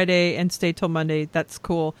on Friday and stay till Monday, that's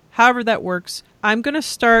cool. However that works. I'm going to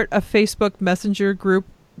start a Facebook Messenger group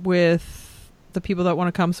with the people that want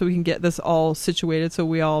to come so we can get this all situated so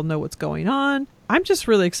we all know what's going on. I'm just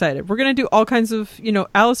really excited. We're going to do all kinds of,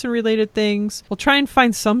 Allison related things. We'll try and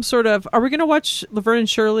find some sort of, are we going to watch Laverne and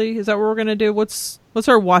Shirley? Is that what we're going to do? What's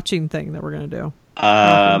our watching thing that we're going to do?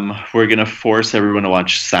 We're going to force everyone to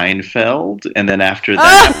watch Seinfeld. And then after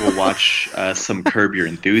that, we'll watch some Curb Your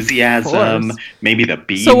Enthusiasm, maybe the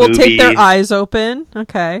Bee So we'll movie. take their eyes open.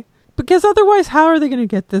 Okay. Because otherwise, how are they going to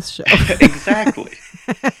get this show? Exactly.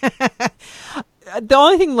 The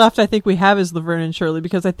only thing left I think we have is Laverne and Shirley,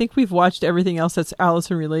 because I think we've watched everything else that's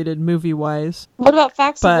Allison related movie-wise. What about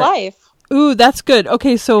Facts of Life? Ooh, that's good.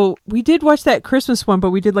 Okay, so we did watch that Christmas one, but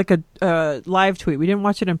we did like a live tweet. We didn't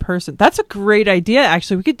watch it in person. That's a great idea,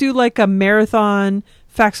 actually. We could do like a marathon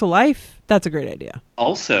Facts of Life. That's a great idea.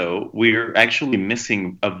 Also, we're actually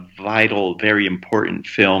missing a vital, very important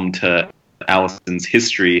film to Allison's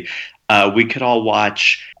history. We could all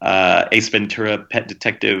watch Ace Ventura, Pet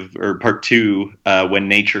Detective, or Part 2, When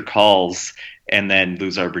Nature Calls, and then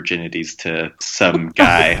lose our virginities to some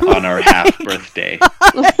guy on our half birthday.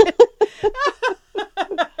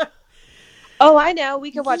 Oh, I know.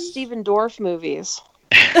 We could watch Stephen Dorff movies.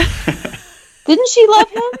 Didn't she love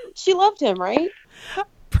him? She loved him, right?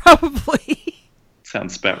 Probably.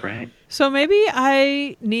 Sounds about right. So maybe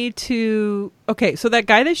I need to... Okay, so that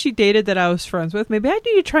guy that she dated that I was friends with, maybe I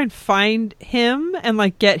need to try and find him and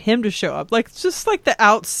like get him to show up. Like just like the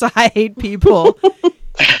outside people.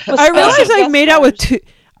 I realized I made out with two...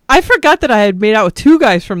 I forgot that I had made out with two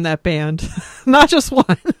guys from that band. Not just one.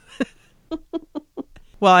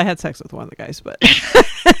 Well, I had sex with one of the guys, but...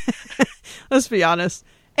 Let's be honest.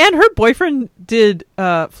 And her boyfriend did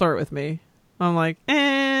flirt with me. I'm like,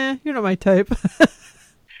 you're not my type.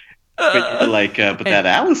 But you're like, but that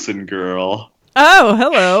Allison girl. Oh,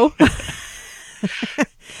 hello.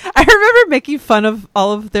 I remember making fun of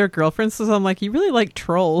all of their girlfriends, so I'm like, you really like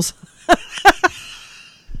trolls.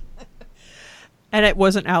 And it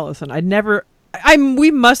wasn't Allison.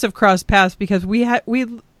 We must have crossed paths because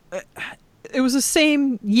it was the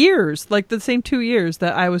same years, like the same 2 years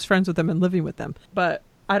that I was friends with them and living with them. But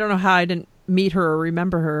I don't know how I didn't meet her or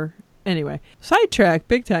remember her. Anyway, sidetrack,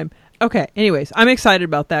 big time. Okay, anyways, I'm excited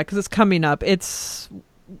about that because it's coming up. What's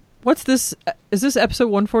this? Is this episode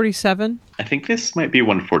 147? I think this might be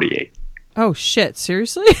 148. Oh, shit,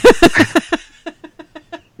 seriously?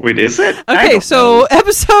 Wait, is it? Okay, so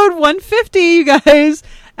episode 150, you guys,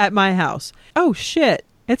 at my house. Oh, shit,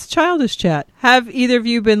 it's Childish Chat. Have either of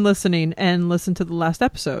you been listening and listened to the last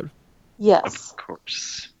episode? Yes. Of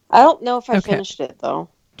course. I don't know if I finished it, though.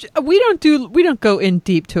 We don't go in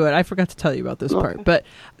deep to it. I forgot to tell you about this part. But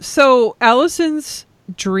so Allison's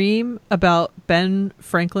dream about Ben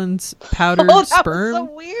Franklin's powdered sperm. Was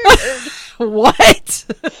so weird. What?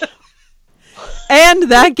 And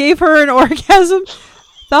that gave her an orgasm.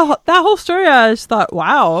 That whole story, I just thought,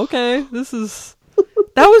 wow, okay, that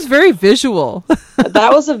was very visual. That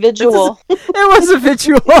was a visual. It was a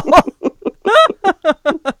visual.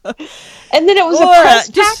 And then it was a press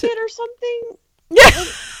packet or something. Yeah.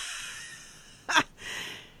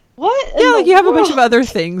 What? Yeah, like you have a bunch of other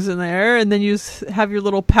things in there, and then you have your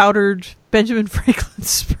little powdered Benjamin Franklin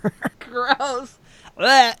sperm. Gross.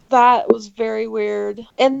 Blech. That was very weird.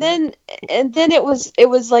 And then it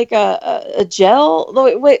was like a gel.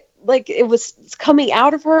 Like it was coming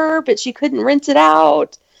out of her, but she couldn't rinse it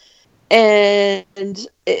out. And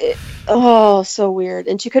so weird.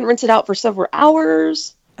 And she couldn't rinse it out for several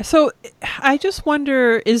hours. So I just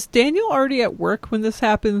wonder, is Daniel already at work when this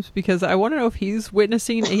happens? Because I want to know if he's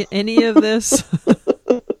witnessing any of this.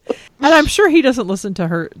 And I'm sure he doesn't listen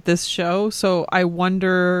to this show, so I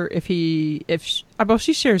wonder if she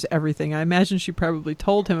shares everything. I imagine she probably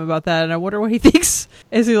told him about that, and I wonder what he thinks.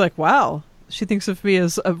 Is he like, wow, she thinks of me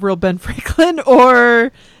as a real Ben Franklin,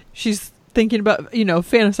 or she's thinking about,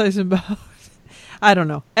 fantasizing about, I don't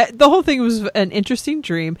know. The whole thing was an interesting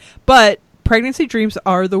dream, but pregnancy dreams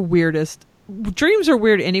are the weirdest. Dreams are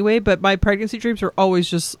weird anyway, but my pregnancy dreams are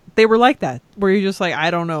always they were like that, where you're just like,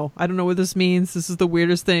 I don't know what this means. This is the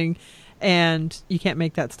weirdest thing, and you can't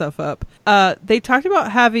make that stuff up. They talked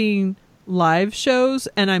about having live shows,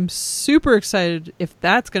 and I'm super excited if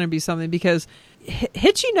that's going to be something, because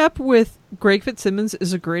hitching up with Greg Fitzsimmons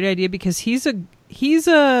is a great idea, because he's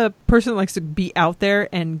a person that likes to be out there.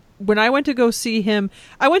 And when I went to go see him,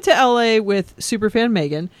 I went to LA with superfan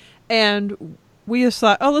Megan, and we just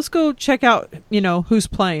thought, let's go check out, who's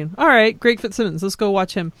playing. All right, Greg Fitzsimmons, let's go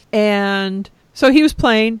watch him. And so he was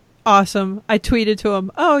playing. Awesome. I tweeted to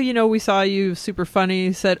him, we saw you, super funny.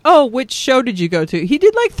 He said, which show did you go to? He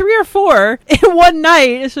did like 3 or 4 in one night.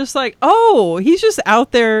 It's just like, he's just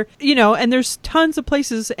out there, and there's tons of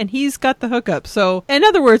places, and he's got the hookup. So in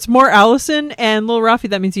other words, more Allison and Lil Rafi,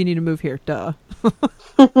 that means you need to move here. Duh.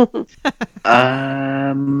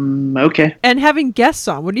 Okay. And having guests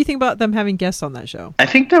on. What do you think about them having guests on that show? I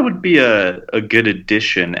think that would be a good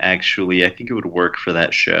addition, actually. I think it would work for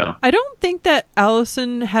that show. I don't think that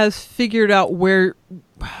Allison has figured out where...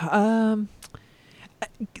 I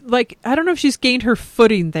don't know if she's gained her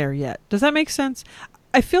footing there yet. Does that make sense?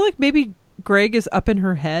 I feel like maybe Greg is up in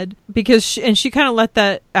her head, because she kind of let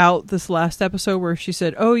that out this last episode, where she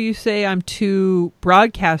said, you say I'm too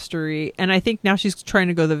broadcastery, and I think now she's trying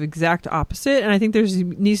to go the exact opposite, and I think there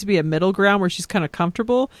needs to be a middle ground where she's kind of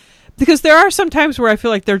comfortable, because there are some times where I feel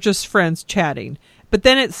like they're just friends chatting, but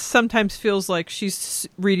then it sometimes feels like she's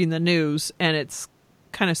reading the news, and it's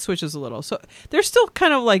kind of switches a little. So they're still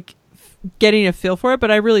kind of like getting a feel for it, but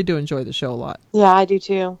I really do enjoy the show a lot. Yeah, I do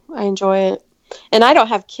too. I enjoy it. And I don't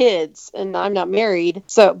have kids, and I'm not married,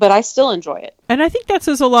 but I still enjoy it. And I think that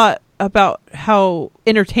says a lot about how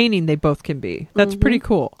entertaining they both can be. That's pretty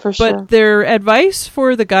cool. For sure. But their advice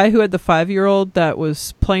for the guy who had the 5-year-old that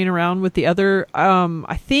was playing around with the other,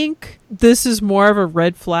 I think this is more of a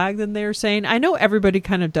red flag than they were saying. I know everybody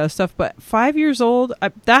kind of does stuff, but 5 years old,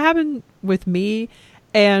 that happened with me,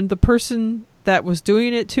 and the person that was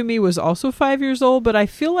doing it to me was also 5 years old, but I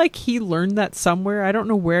feel like he learned that somewhere. I don't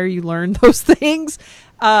know where you learn those things.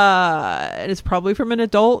 It's probably from an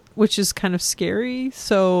adult, which is kind of scary.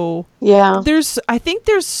 So yeah, I think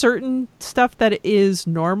there's certain stuff that is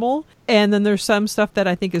normal, and then there's some stuff that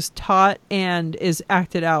I think is taught and is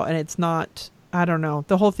acted out, and it's not. I don't know.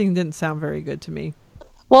 The whole thing didn't sound very good to me.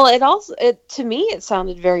 Well, to me, it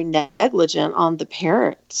sounded very negligent on the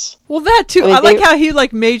parents. Well, that too. I like how he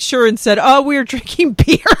made sure and said, we were drinking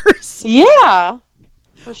beers. Yeah,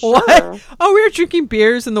 for sure. What? We were drinking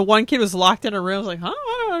beers, and the one kid was locked in a room. I was like, I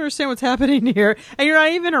don't understand what's happening here. And you're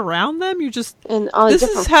not even around them. You just... And on this a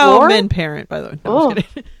different is how floor? men parent, by the way. No, I'm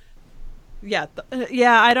just kidding.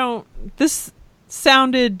 Yeah, I don't... This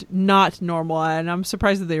sounded not normal, and I'm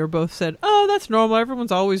surprised that they were both said, that's normal.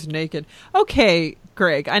 Everyone's always naked. Okay,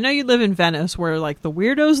 Greg, I know you live in Venice where the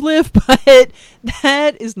weirdos live, but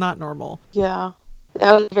that is not normal. Yeah.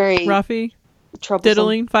 That was very Rafi, troublesome.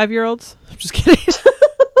 diddling 5-year-olds. I'm just kidding.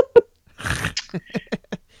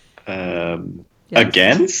 Yes.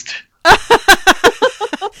 Against?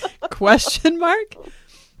 Question mark?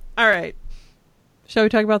 All right. Shall we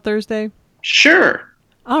talk about Thursday? Sure.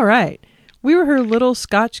 All right. We were her little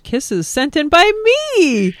Scotch kisses sent in by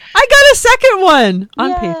me. I got a second one on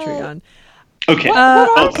Yay. Patreon. Okay.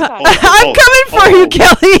 What I'm coming for you,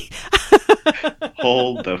 Kelly.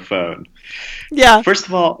 Hold the phone. Yeah. First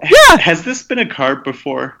of all, has this been a card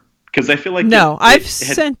before? Because I feel like no, I've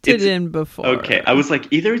sent it in before. Okay, I was like,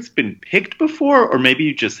 either it's been picked before, or maybe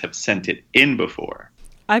you just have sent it in before.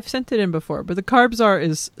 I've sent it in before, but the carb czar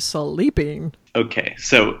is sleeping. Okay,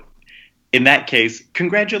 so in that case,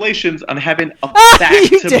 congratulations on having a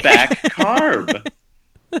back-to-back carb.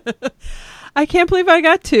 I can't believe I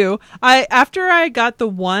got 2. After I got the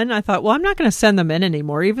 1, I thought, well, I'm not going to send them in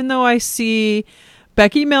anymore, even though I see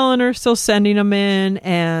Becky Milliner still sending them in,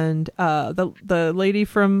 and the lady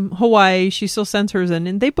from Hawaii, she still sends hers in,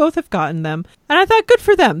 and they both have gotten them. And I thought, good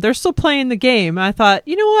for them. They're still playing the game. I thought,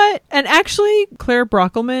 you know what? And actually, Claire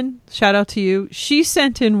Brockelman, shout out to you, she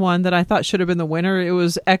sent in one that I thought should have been the winner. It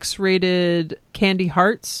was X-rated Candy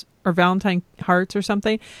Hearts. or Valentine hearts or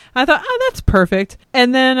something. I thought, oh, that's perfect.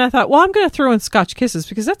 And then I thought, well, I'm going to throw in Scotch Kisses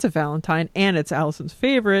because that's a Valentine and it's Allison's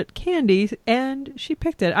favorite candy. And she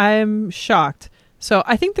picked it. I am shocked. So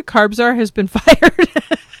I think the carb czar has been fired.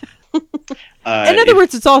 In other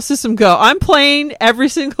words, it's all system go. I'm playing every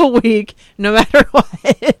single week, no matter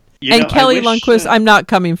what. And Kelly Lundquist, I'm not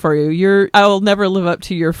coming for you. I will never live up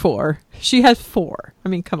to your 4. She has 4. I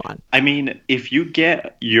mean, come on. I mean, if you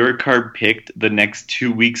get your card picked the next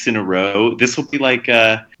 2 weeks in a row, this will be like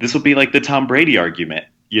the Tom Brady argument.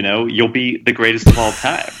 You know, you'll be the greatest of all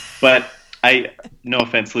time. But no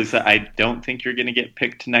offense, Lisa, I don't think you're going to get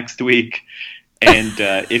picked next week. And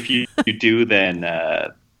if you do, then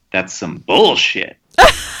that's some bullshit.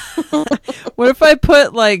 What if I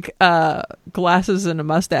put like glasses and a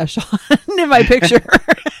mustache on in my picture?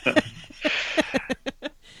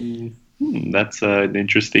 That's an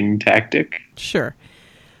interesting tactic. Sure.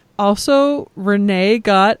 Also, Renee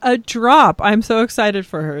got a drop. I'm so excited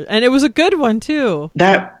for her. And it was a good one, too.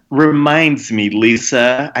 That reminds me,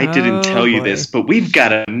 Lisa, I didn't tell you this, but we've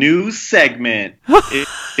got a new segment.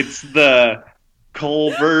 It's the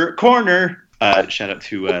Culver Corner. Shout out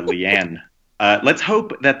to Leanne. Let's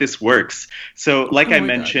hope that this works. So, like I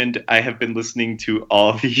mentioned, God. I have been listening to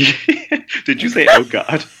all the... Did you say, oh,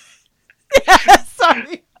 God? Yeah,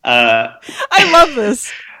 sorry. I love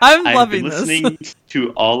this. I'm loving this. I've been listening to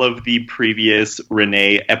all of the previous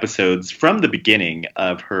Renee episodes from the beginning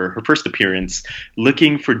of her first appearance,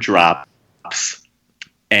 looking for drops.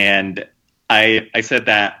 And I said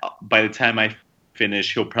that by the time I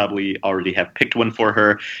finish, he'll probably already have picked one for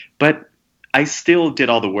her. But I still did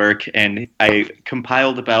all the work, and I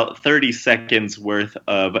compiled about 30 seconds worth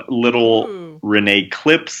of little Renee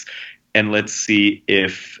clips. And let's see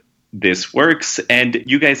if this works. And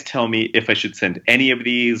you guys tell me if I should send any of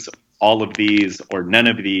these, all of these, or none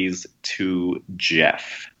of these to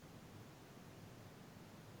Jeff.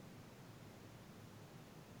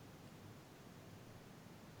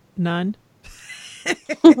 None.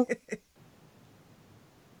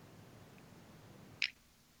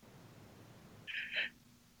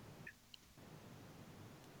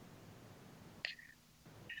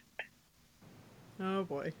 Oh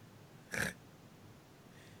boy.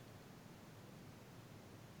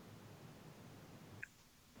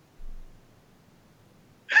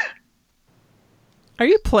 Are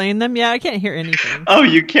you playing them? Yeah, I can't hear anything. Oh,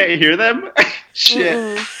 you can't hear them?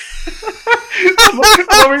 Shit.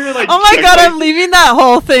 Oh my God, I'm leaving that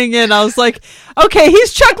whole thing in. I was like, okay,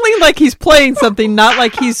 he's chuckling like he's playing something, not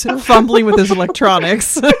like he's fumbling with his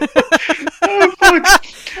electronics. Oh, fuck.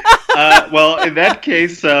 Well, in that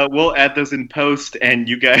case, we'll add those in post, and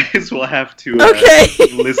you guys will have to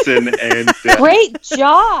listen. And Great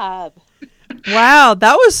job. Wow,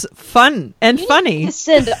 that was fun and funny. To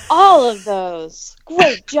send all of those.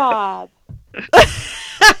 Great job.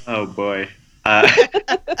 Oh boy. I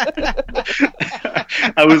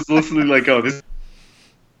was listening like, oh, this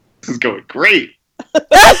is going great.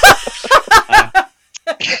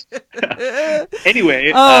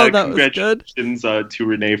 Anyway, congratulations to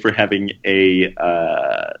Renee for having a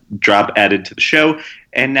drop added to the show.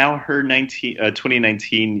 And now her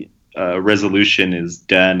 2019 resolution is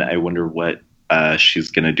done. I wonder what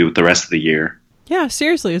she's going to do with the rest of the year. Yeah,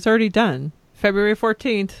 seriously, it's already done. February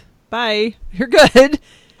 14th. Bye. You're good.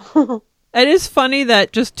 It is funny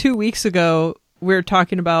that just 2 weeks ago, we were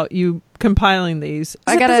talking about you compiling these.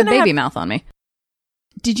 I got a baby mouth on me.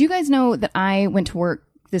 Did you guys know that I went to work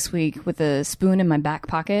this week with a spoon in my back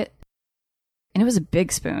pocket? And it was a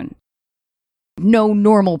big spoon. No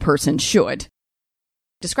normal person should.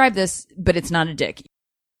 Describe this, but it's not a dick.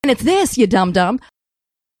 And it's this, you dum-dum.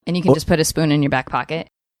 And you can just put a spoon in your back pocket.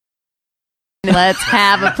 Let's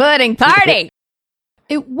have a pudding party!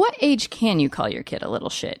 At what age can you call your kid a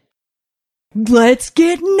little shit? Let's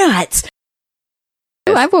get nuts!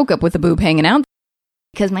 Ooh, I woke up with a boob hanging out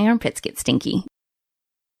because my armpits get stinky.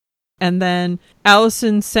 And then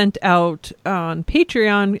Allison sent out on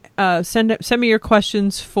Patreon, send me your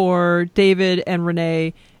questions for David and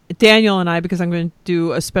Renee, Daniel and I, because I'm going to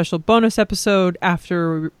do a special bonus episode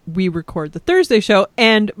after we record the Thursday show.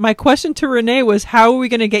 And my question to Renee was, how are we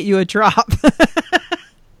going to get you a drop?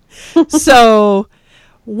 So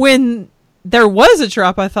when there was a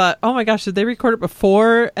drop, I thought, oh my gosh, did they record it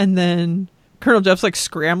before? And then Colonel Jeff's like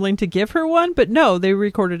scrambling to give her one. But no, they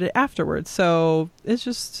recorded it afterwards. So it's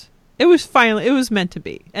just... It was meant to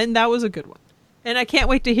be. And that was a good one. And I can't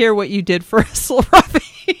wait to hear what you did for us,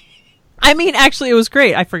 Rafi. I mean, actually, it was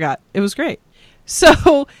great. I forgot. It was great.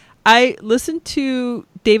 So I listened to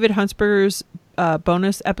David Huntsberger's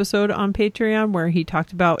bonus episode on Patreon where he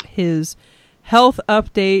talked about his health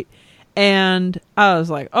update. And I was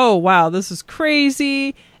like, oh, wow, this is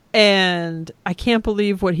crazy. And I can't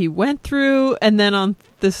believe what he went through. And then on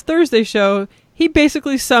this Thursday show, he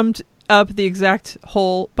basically summed up the exact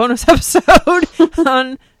whole bonus episode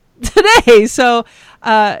on today. So,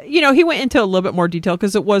 he went into a little bit more detail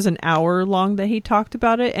because it was an hour long that he talked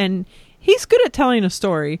about it. And he's good at telling a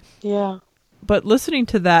story. Yeah. But listening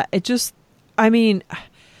to that,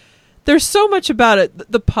 there's so much about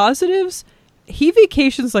it. The positives, he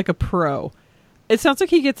vacations like a pro. It sounds like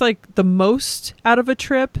he gets like the most out of a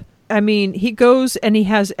trip. I mean, he goes and he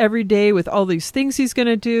has every day with all these things he's going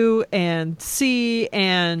to do and see.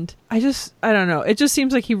 And I don't know. It just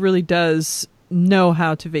seems like he really does know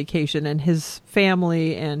how to vacation, and his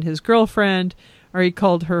family and his girlfriend, or he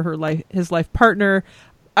called her his life partner.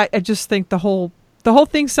 I just think the whole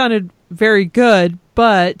thing sounded very good,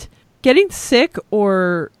 but getting sick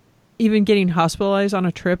or even getting hospitalized on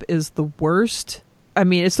a trip is the worst. I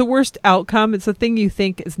mean, it's the worst outcome. It's the thing you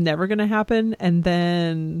think is never going to happen. And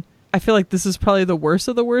then I feel like this is probably the worst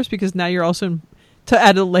of the worst, because now you're also to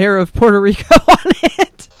add a layer of Puerto Rico on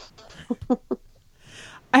it.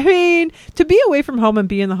 I mean, to be away from home and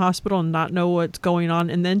be in the hospital and not know what's going on,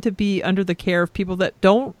 and then to be under the care of people that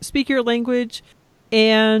don't speak your language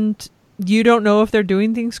and you don't know if they're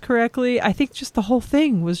doing things correctly. I think just the whole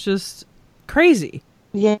thing was just crazy.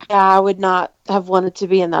 Yeah, I would not have wanted to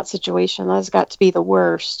be in that situation. That's got to be the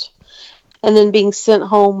worst. And then being sent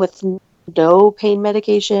home with no pain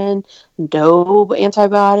medication, no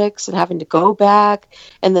antibiotics, and having to go back.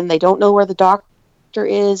 And then they don't know where the doctor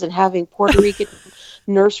is, and having Puerto Rican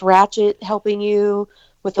Nurse Ratchet helping you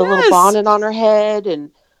with a little bonnet on her head.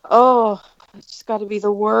 And, it's just got to be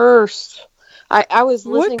the worst. I was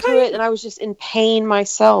listening to it, and I was just in pain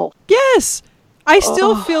myself. Yes. I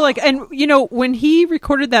still feel like, and when he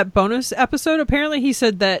recorded that bonus episode, apparently he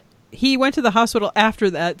said that he went to the hospital after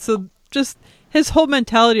that. So just his whole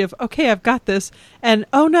mentality of, okay, I've got this, and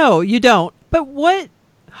oh no, you don't. But what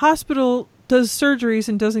hospital does surgeries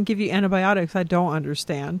and doesn't give you antibiotics? I don't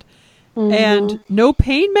understand. Mm-hmm. And no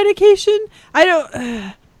pain medication?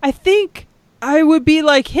 I think I would be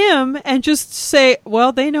like him and just say,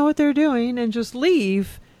 well, they know what they're doing, and just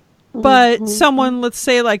leave. But someone, let's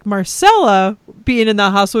say like Marcella, being in the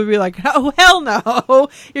hospital, would be like, oh, hell no.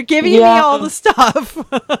 You're giving me all the stuff.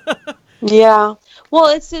 Yeah.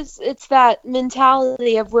 Well, it's that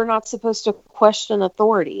mentality of we're not supposed to question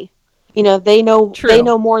authority. They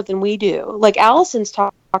know more than we do. Like Allison's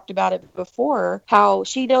talked about it before, how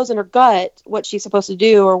she knows in her gut what she's supposed to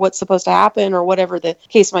do or what's supposed to happen or whatever the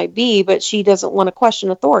case might be, but she doesn't want to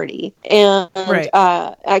question authority. And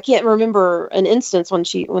I can't remember an instance when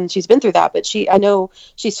she's been through that, but I know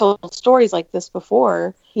she's told stories like this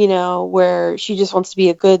before, where she just wants to be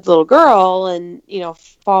a good little girl and,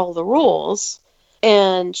 follow the rules.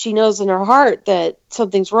 And she knows in her heart that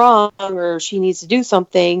something's wrong or she needs to do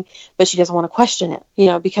something, but she doesn't want to question it,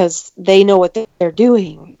 because they know what they're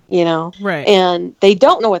doing, Right. And they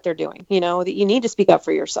don't know what they're doing, that you need to speak up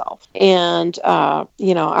for yourself. And,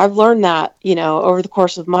 I've learned that, over the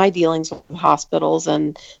course of my dealings with hospitals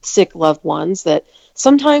and sick loved ones, that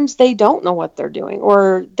sometimes they don't know what they're doing,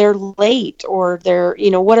 or they're late, or they're,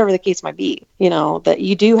 whatever the case might be, that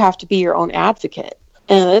you do have to be your own advocate.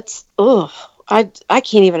 And it's, I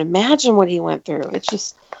can't even imagine what he went through. It's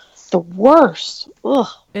just the worst. Ugh.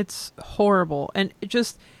 It's horrible. And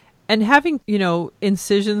having,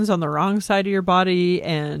 incisions on the wrong side of your body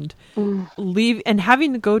and leave and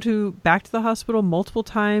having to go back to the hospital multiple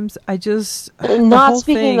times. And not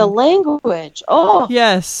speaking the language. Oh,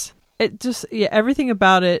 yes. It just, everything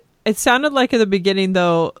about it. It sounded like at the beginning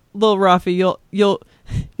though, Lil Rafi, you'll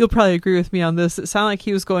probably agree with me on this. It sounded like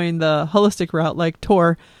he was going the holistic route, like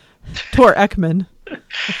Tor Ekman.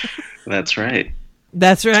 That's right.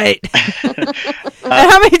 And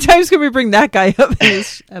how many times can we bring that guy up in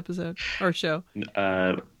this episode or show?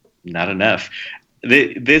 Not enough.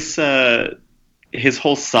 His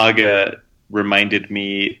whole saga reminded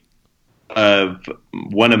me of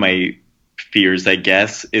one of my fears, I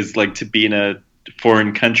guess, is like to be in a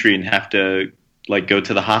foreign country and have to like go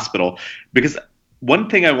to the hospital. Because one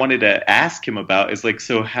thing I wanted to ask him about is like,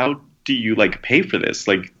 so how do you like pay for this?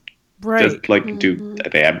 Like, right.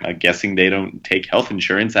 I'm guessing they don't take health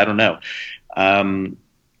insurance. I don't know.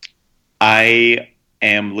 I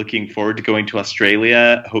am looking forward to going to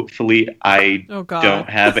Australia. Hopefully I don't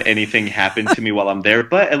have anything happen to me while I'm there,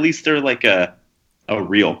 but at least they're like a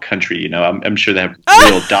real country, I'm sure they have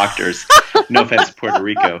real doctors. No offense to Puerto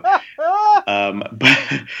Rico.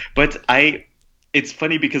 But it's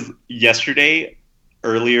funny because yesterday,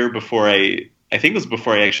 before I think it was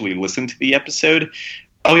before I actually listened to the episode.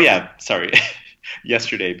 Oh yeah, sorry.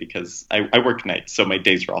 yesterday because I work nights, so my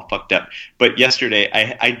days are all fucked up. But yesterday,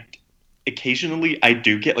 I occasionally I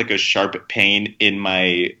do get like a sharp pain in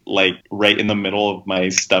my like right in the middle of my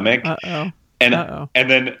stomach. Uh-oh. And Uh-oh. and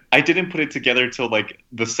then I didn't put it together till like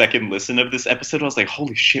the second listen of this episode. I was like,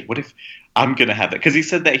 holy shit, what if I'm gonna have that? Because he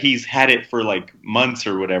said that he's had it for like months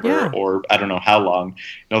or whatever, Yeah. or I don't know how long. And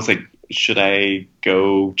I was like, should I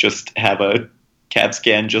go just have a CAT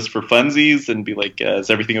scan just for funsies and be like,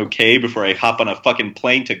 is everything okay before I hop on a fucking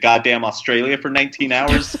plane to goddamn Australia for 19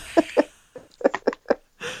 hours?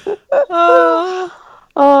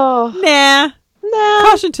 Oh, Nah. nah.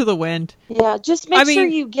 Caution to the wind. Yeah, just make I sure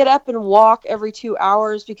mean- you get up and walk every 2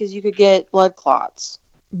 hours because you could get blood clots.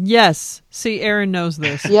 Yes. See, Aaron knows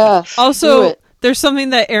this. Yes. do Also, it. there's something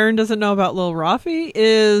that Aaron doesn't know about Lil Rafi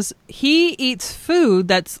is he eats food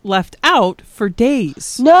that's left out for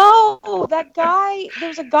days. No, that guy.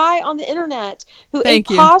 There's a guy on the internet who Thank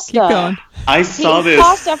ate you. pasta. Keep going. I He saw ate this.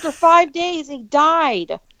 pasta after 5 days. He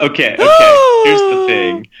died. Okay. Here's the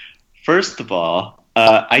thing. First of all,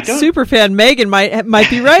 I don't. Superfan Megan might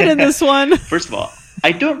be right in this one. First of all,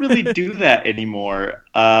 I don't really do that anymore.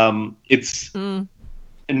 It's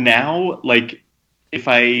now like if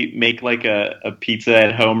I make like a pizza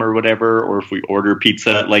at home or whatever, or if we order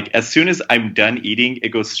pizza, like as soon as I'm done eating, it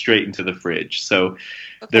goes straight into the fridge. So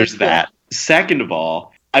there's that. Second of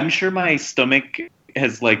all, I'm sure my stomach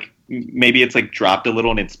has like maybe it's like dropped a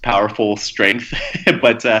little in its powerful strength,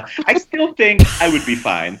 but I still think I would be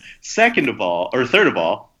fine. Second of all, or third of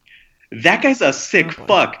all, that guy's a sick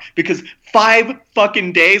fuck because 5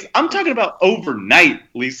 fucking days. I'm talking about overnight,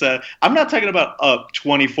 Lisa. I'm not talking about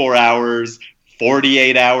 24 hours,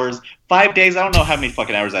 48 hours, 5 days. I don't know how many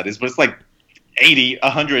fucking hours that is, but it's like 80,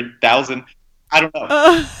 100,000. I don't know.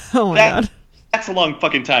 Oh my god. That's a long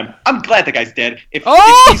fucking time. I'm glad the guy's dead. If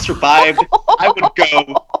he survived, I would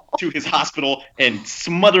go to his hospital and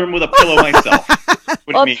smother him with a pillow myself.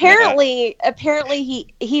 What do Well, you mean by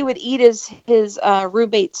apparently he would eat his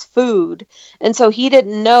roommate's food, and so he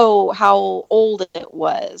didn't know how old it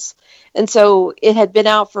was, and so it had been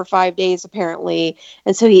out for 5 days apparently,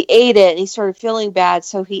 and so he ate it and he started feeling bad,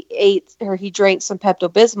 so he drank some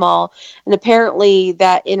Pepto-Bismol, and apparently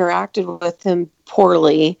that interacted with him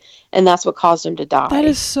poorly, and that's what caused him to die. That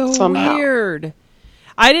is so somehow. weird.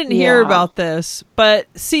 I didn't hear Yeah. about this, but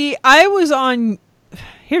see, I was on.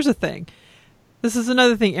 Here's the thing. This is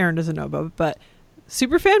another thing Aaron doesn't know about, but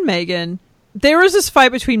Superfan Megan, there was this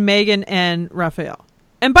fight between Megan and Raphael.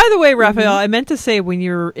 And by the way, Raphael, I meant to say when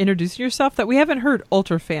you're introducing yourself that we haven't heard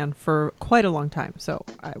Ultrafan for quite a long time. So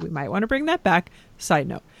we might want to bring that back. Side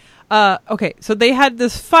note. Okay, so they had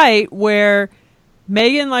this fight where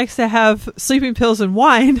Megan likes to have sleeping pills and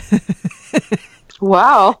wine.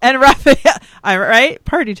 Wow. And Raphael, right?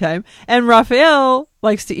 Party time. And Raphael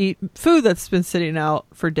likes to eat food that's been sitting out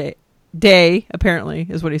for day, apparently,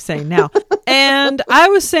 is what he's saying now. And I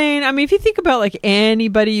was saying, I mean, if you think about like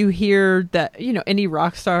anybody you hear that, you know, any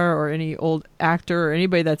rock star or any old actor or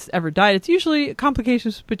anybody that's ever died, it's usually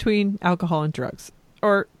complications between alcohol and drugs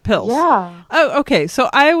or pills. Yeah. Oh, okay. So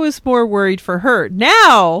I was more worried for her.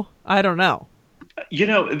 Now, I don't know. You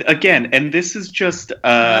know, again, and this is just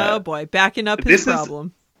Oh boy, backing up his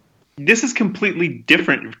problem. This is completely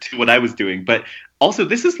different to what I was doing, but also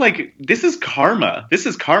this is karma. This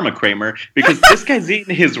is karma, Kramer, because this guy's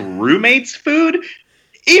eating his roommate's food.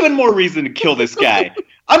 Even more reason to kill this guy.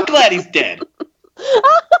 I'm glad he's dead.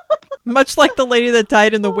 Much like the lady that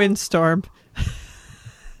died in the windstorm.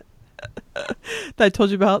 That I told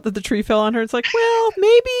you about, that the tree fell on her. It's like, well,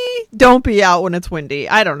 maybe don't be out when it's windy.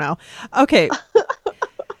 I don't know. Okay.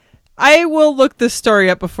 I will look this story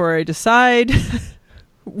up before I decide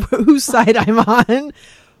whose side I'm on.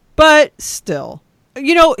 But still,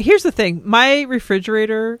 you know, here's the thing. My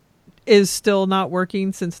refrigerator is still not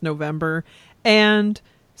working since November. And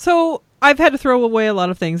so I've had to throw away a lot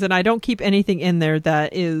of things, and I don't keep anything in there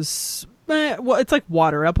that is... well, it's like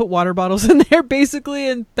water. I'll put water bottles in there basically,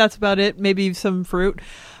 and that's about it. Maybe some fruit.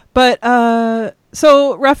 But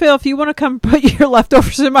so Raphael, if you want to come put your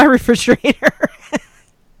leftovers in my refrigerator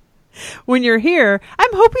when you're here, I'm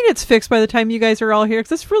hoping it's fixed by the time you guys are all here,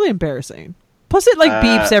 because it's really embarrassing. Plus, it like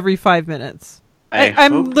beeps every 5 minutes.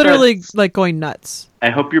 I'm literally like going nuts. I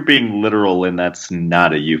hope you're being literal, and that's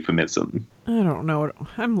not a euphemism. I don't know.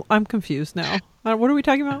 I'm confused now. What are we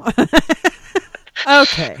talking about?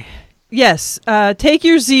 Okay. Yes, take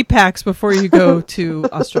your Z-Packs before you go to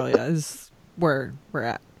Australia is where we're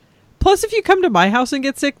at. Plus, if you come to my house and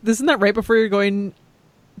get sick, isn't that right before you're going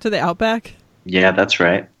to the Outback? Yeah, that's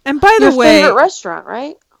right. And by the Your way... favorite restaurant,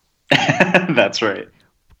 right? That's right.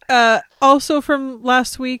 Also from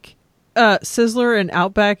last week, Sizzler and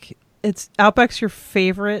Outback Outback's your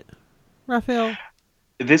favorite, Raphael?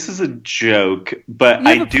 This is a joke, but You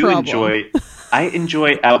have I a do problem.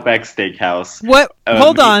 enjoy Outback Steakhouse. What?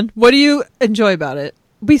 Hold Um, on. What do you enjoy about it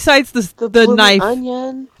besides the blooming knife?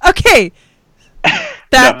 onion. Okay.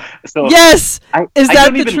 That No, so yes. I, Is I that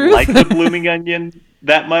don't the even truth? like the blooming onion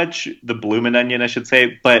that much. The bloomin' onion, I should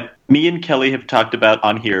say. But me and Kelly have talked about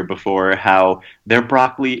on here before how their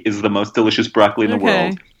broccoli is the most delicious broccoli in the Okay.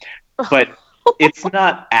 world. But it's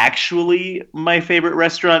not actually my favorite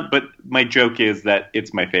restaurant. But my joke is that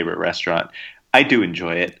it's my favorite restaurant. I do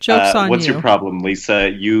enjoy it. Joke's on what's you. your problem, Lisa?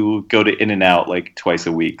 You go to In-N-Out like twice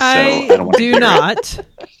a week, so I I don't want to do hear it. not,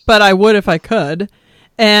 but I would if I could.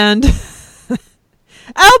 And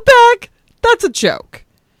Outback, that's a joke.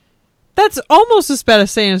 That's almost as bad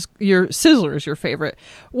as saying your Sizzler is your favorite.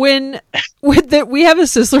 When we have a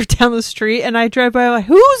Sizzler down the street, and I drive by, I'm like,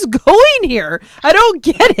 who's going here? I don't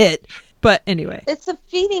get it. But anyway, It's a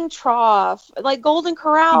feeding trough, like Golden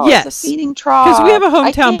Corral. Yes. It's a feeding trough. 'Cause we have a hometown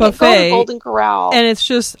I can't buffet, Go to Golden Corral. and it's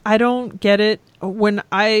just, I don't get it. When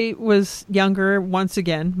I was younger, once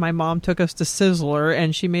again, my mom took us to Sizzler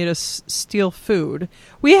and she made us steal food.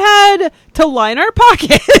 We had to line our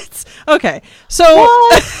pockets. Okay, so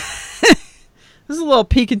this is a little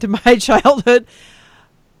peek into my childhood.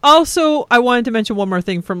 Also, I wanted to mention one more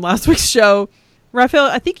thing from last week's show. Raphael,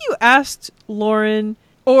 I think you asked Lauren,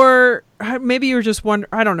 or maybe you were just wondering,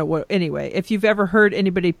 I don't know what, anyway, if you've ever heard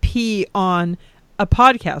anybody pee on a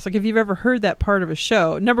podcast, like if you've ever heard that part of a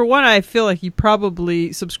show. Number one, I feel like you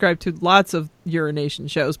probably subscribe to lots of urination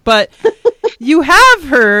shows, but you have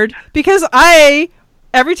heard, because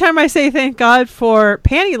every time I say thank God for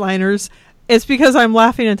panty liners, it's because I'm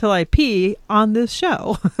laughing until I pee on this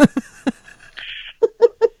show.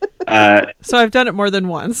 So I've done it more than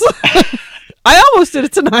once. I almost did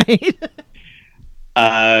it tonight.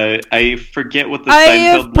 I forget what the I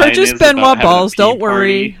Seinfeld have line purchased is Benoit about having a balls, pee don't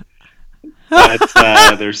party, worry.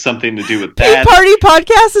 but there's something to do with Pee that. Party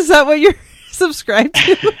Podcast, is that what you're subscribed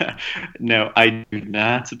to? No, I do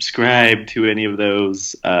not subscribe to any of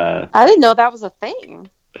those. I didn't know that was a thing.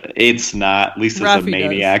 It's not. Lisa's Rafi a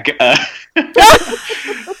maniac.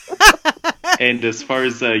 And as far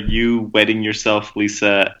as you wetting yourself,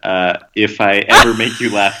 Lisa, if I ever make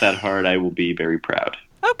you laugh that hard, I will be very proud.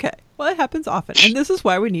 Okay. Well, it happens often. And this is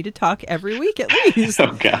why we need to talk every week at least.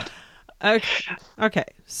 Oh, God. Okay.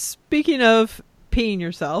 Speaking of peeing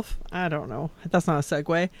yourself, I don't know. That's not a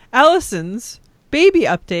segue. Allison's baby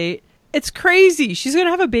update. It's crazy. She's going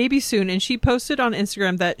to have a baby soon. And she posted on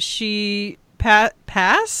Instagram that she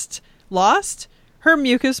lost her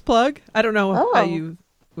mucus plug. I don't know how you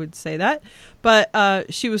would say that. But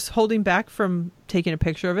she was holding back from taking a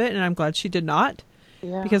picture of it. And I'm glad she did not.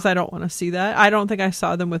 Yeah. Because I don't want to see that. I don't think I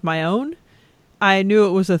saw them with my own. I knew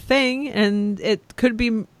it was a thing, and it could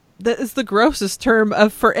be, that is the grossest term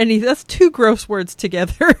for any, that's two gross words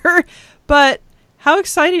together. But how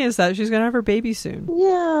exciting is that? She's going to have her baby soon.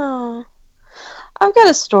 Yeah. I've got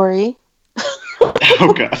a story.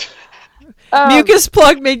 Oh, God. Mucus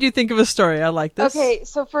plug made you think of a story. I like this. Okay,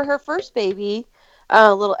 so for her first baby,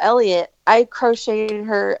 little Elliot, I crocheted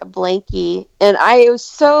her a blankie, and I was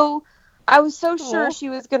so sure she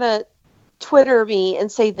was gonna Twitter me and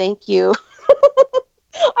say thank you.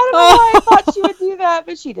 I don't know why I thought she would do that,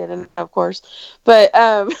 but she didn't, of course. But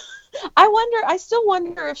I still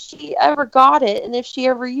wonder if she ever got it and if she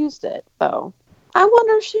ever used it, though. I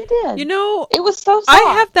wonder if she did. You know, it was so soft.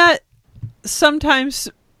 I have that sometimes,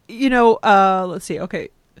 let's see. Okay.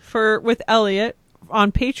 With Elliot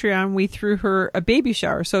on Patreon, we threw her a baby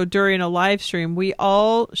shower. So during a live stream, we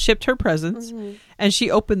all shipped her presents and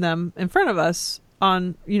she opened them in front of us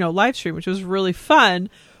on, live stream, which was really fun.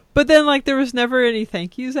 But then there was never any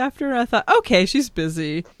thank yous after. And I thought, okay, she's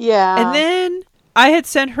busy. Yeah. And then I had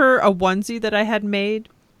sent her a onesie that I had made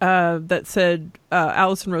that said,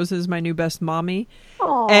 Allison Rosen is my new best mommy.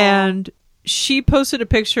 Aww. And she posted a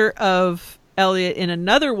picture of Elliot in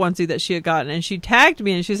another onesie that she had gotten, and she tagged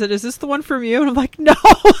me and she said, is this the one from you? And I'm like, no.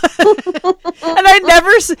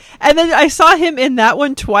 And then I saw him in that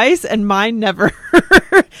one twice and mine never.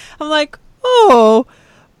 I'm like, oh,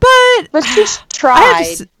 but she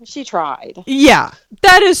tried. She tried. Yeah,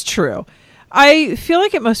 that is true. I feel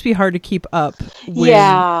like it must be hard to keep up.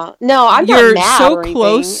 Yeah, no, I'm you're not mad so or anything.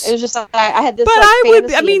 close. It was just I had this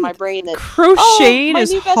fantasy in my brain that crocheting my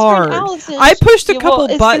is new best hard. friend Allison, I pushed a couple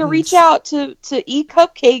is buttons. Gonna reach out to eat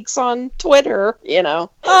cupcakes on Twitter,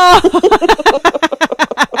 Oh.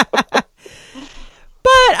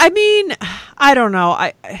 But I mean, I don't know.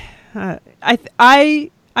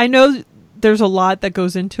 I know there's a lot that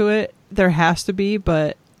goes into it. There has to be,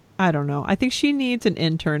 but I don't know. I think she needs an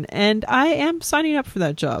intern, and I am signing up for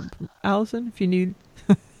that job. Allison, if you need...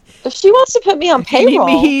 If she wants to put me on If you need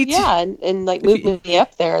payroll, me to- yeah, and like move me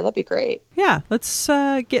up there, that'd be great. Yeah, let's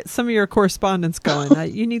get some of your correspondence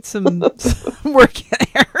going. You need some work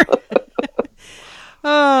there.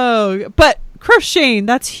 Oh, but crocheting,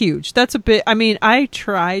 that's huge. That's a bit, I mean, I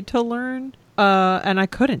tried to learn, and I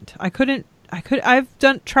couldn't. I've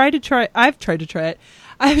tried to try it. I've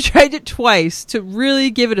tried it twice to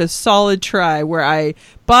really give it a solid try, where I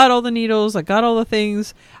bought all the needles, I got all the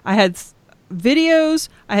things, I had videos,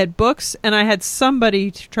 I had books, and I had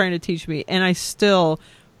somebody trying to teach me, and I still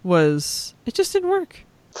it just didn't work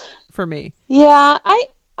for me. Yeah,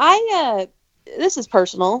 I this is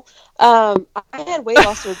personal. I had weight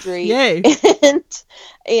loss surgery. Yay. and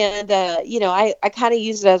I kind of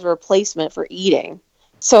used it as a replacement for eating.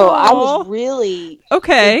 So Aww. I was really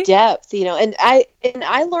Okay. in depth, and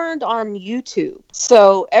I learned on YouTube.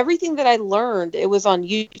 So everything that I learned, it was on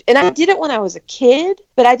YouTube. And I did it when I was a kid,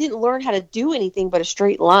 but I didn't learn how to do anything but a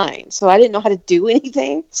straight line. So I didn't know how to do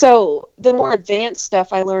anything. So the more advanced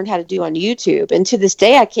stuff I learned how to do on YouTube. And to this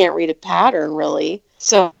day, I can't read a pattern really.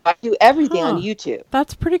 So I do everything on YouTube.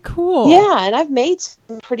 That's pretty cool. Yeah, and I've made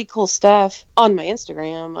some pretty cool stuff on my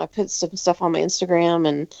Instagram. I put some stuff on my Instagram,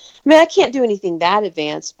 and I mean, I can't do anything that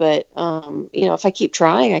advanced, but if I keep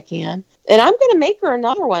trying, I can. And I'm going to make her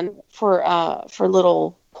another one for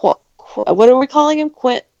little what are we calling him?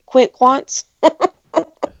 Quint Quants.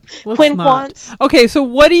 Quinn Quants. Okay, so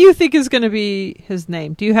what do you think is going to be his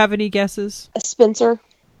name? Do you have any guesses? Spencer.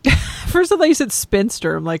 First, I thought you said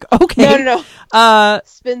spinster. I'm like, okay. No.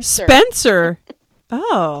 Spencer. Spencer.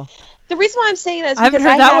 Oh. The reason why I'm saying that is I haven't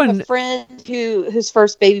because heard I that have one. a friend whose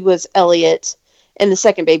first baby was Elliot, and the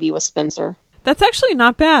second baby was Spencer. That's actually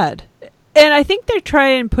not bad. And I think they try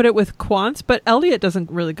and put it with quants, but Elliot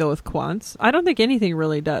doesn't really go with quants. I don't think anything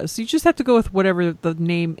really does. You just have to go with whatever the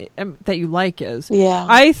name that you like is. Yeah.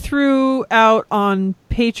 I threw out on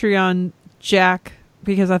Patreon Jack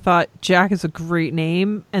because I thought Jack is a great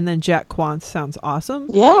name, and then Jack Quants sounds awesome.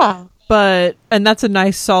 Yeah. And that's a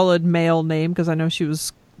nice solid male name because I know she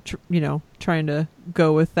was, trying to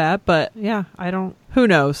go with that. But yeah, who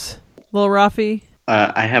knows? Lil Rafi?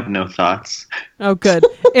 I have no thoughts. Oh, good.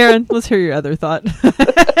 Aaron, let's hear your other thought.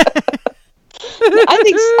 I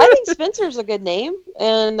think Spencer's a good name,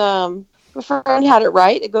 and my friend had it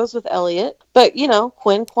right. It goes with Elliot, but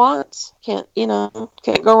Quinn Quants can't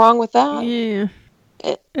go wrong with that. Yeah,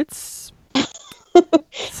 it's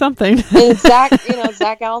something. And Zach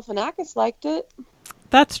Galifianakis liked it.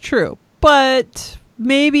 That's true, but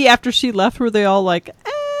maybe after she left, were they all like,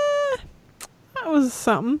 that was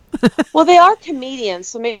something? Well, they are comedians,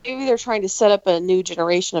 so maybe they're trying to set up a new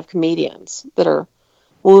generation of comedians that are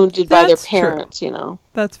wounded by their parents. True.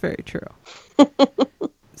 That's very true.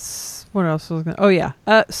 What else was going to... Oh, yeah.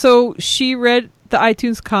 So she read the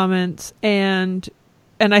iTunes comments, and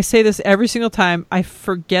I say this every single time. I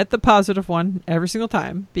forget the positive one every single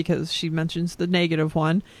time because she mentions the negative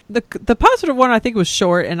one. The positive one I think was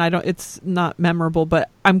short, and it's not memorable, but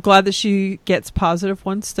I'm glad that she gets positive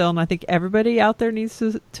ones still, and I think everybody out there needs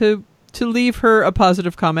to leave her a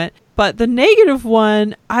positive comment. But the negative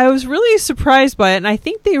one, I was really surprised by it, and I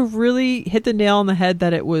think they really hit the nail on the head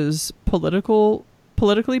that it was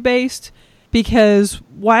politically based, because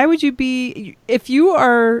why would you be, if you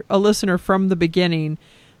are a listener from the beginning,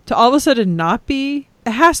 to all of a sudden not be?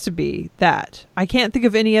 It has to be that. I can't think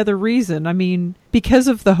of any other reason. I mean, because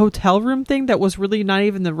of the hotel room thing that was really not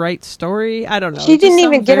even the right story. I don't know. She didn't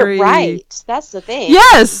even get it right. That's the thing.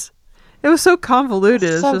 Yes! It was so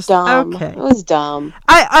convoluted. It's so just dumb. Okay. It was dumb.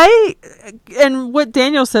 And what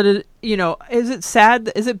Daniel said, is it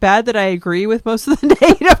sad? Is it bad that I agree with most of the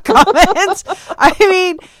negative comments? I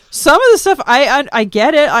mean, some of the stuff, I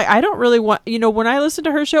get it. I don't really want, when I listen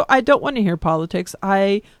to her show, I don't want to hear politics.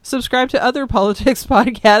 I subscribe to other politics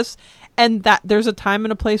podcasts, and that there's a time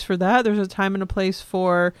and a place for that. There's a time and a place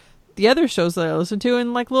for the other shows that I listen to,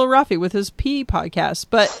 and like Lil Rafi with his P podcast.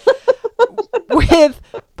 But with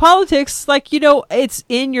politics, it's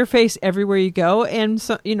in your face everywhere you go, and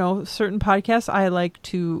so, certain podcasts I like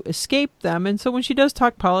to escape them, and so when she does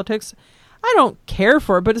talk politics, I don't care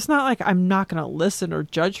for it, but it's not like I'm not going to listen or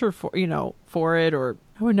judge her for it, or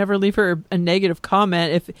I would never leave her a negative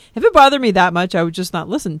comment. If it bothered me that much, I would just not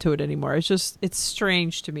listen to it anymore. It's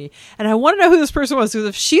strange to me, and I want to know who this person was, because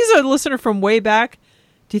if she's a listener from way back,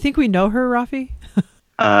 do you think we know her, Rafi?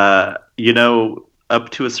 Up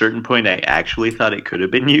to a certain point, I actually thought it could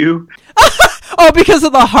have been you. Oh, because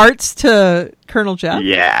of the hearts to Colonel Jeff?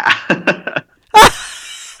 Yeah.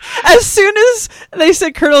 As soon as they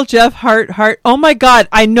said Colonel Jeff, heart, oh my God,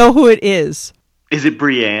 I know who it is. Is it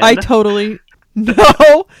Brienne?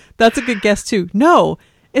 No, that's a good guess too. No,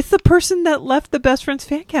 it's the person that left the Best Friends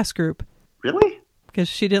Fancast group. Really? Because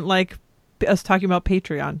she didn't like us talking about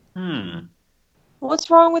Patreon. What's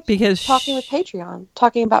wrong with Because talking about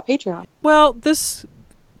Patreon? Well, this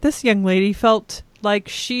young lady felt like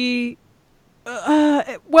she...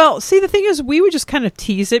 well, see, the thing is, we would just kind of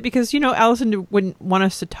tease it because, Allison wouldn't want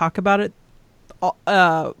us to talk about it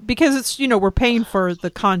because it's, we're paying for the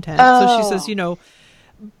content. So she says,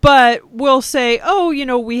 but we'll say,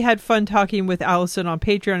 we had fun talking with Allison on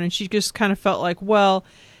Patreon, and she just kind of felt like, well,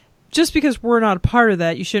 just because we're not a part of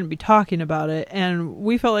that, you shouldn't be talking about it. And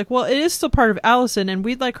we felt like, well, it is still part of Allison, and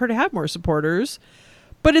we'd like her to have more supporters.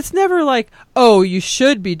 But it's never like, oh, you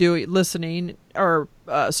should be listening or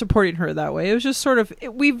supporting her that way. It was just sort of,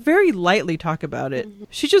 we very lightly talk about it. Mm-hmm.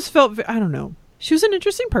 She just felt, I don't know. She was an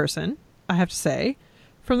interesting person, I have to say,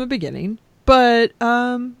 from the beginning. But,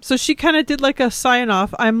 so she kind of did like a sign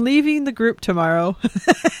off. I'm leaving the group tomorrow.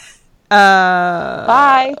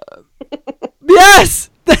 Bye. Yes!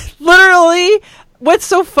 Literally. What's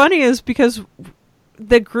so funny is because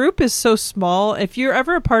the group is so small. If you're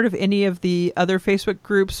ever a part of any of the other Facebook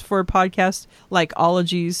groups for podcasts, like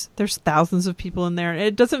Ologies, there's thousands of people in there. And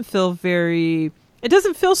it doesn't feel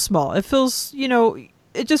small. It feels,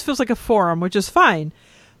 it just feels like a forum, which is fine.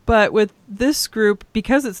 But with this group,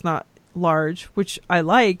 because it's not large, which I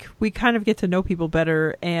like, we kind of get to know people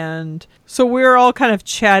better. And so we're all kind of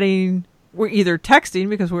chatting. We're either texting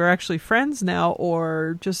because we're actually friends now,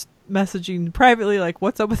 or just messaging privately like,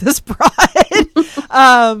 what's up with this bride?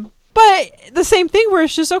 But the same thing where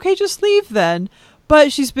it's just, okay, just leave then.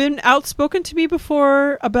 But she's been outspoken to me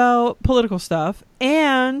before about political stuff,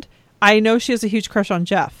 and I know she has a huge crush on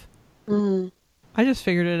Jeff. I just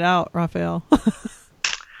figured it out, Raphael.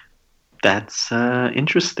 That's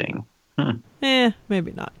interesting.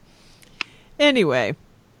 Maybe not. Anyway,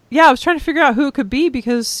 yeah, I was trying to figure out who it could be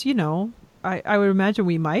because, I would imagine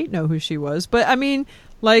we might know who she was. But I mean,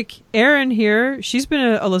 like Erin here, she's been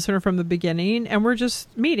a listener from the beginning, and we're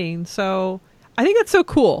just meeting. So I think that's so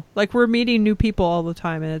cool. Like, we're meeting new people all the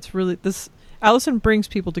time, and it's really, Allison brings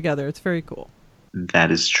people together. It's very cool.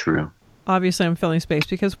 That is true. Obviously, I'm filling space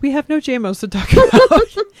because we have no JMOs to talk about.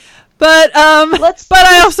 But let's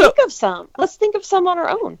think of some on our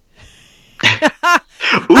own.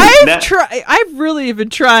 I've really been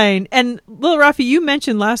trying. And Lil Rafi, you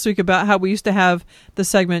mentioned last week about how we used to have the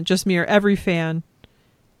segment Just Me or Every Fan.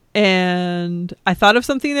 And I thought of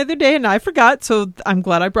something the other day and I forgot, so I'm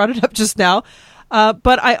glad I brought it up just now.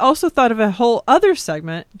 But I also thought of a whole other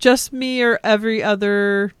segment, Just Me or Every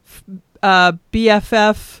Other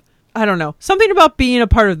BFF. I don't know. Something about being a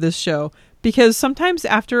part of this show. Because sometimes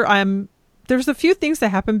after there's a few things that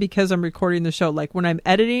happen because I'm recording the show. Like when I'm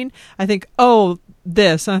editing, I think, oh,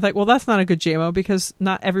 this. And I think, well, that's not a good JMO because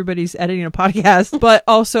not everybody's editing a podcast. But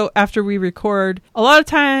also after we record, a lot of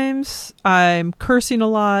times I'm cursing a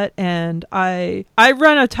lot, and I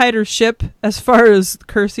run a tighter ship as far as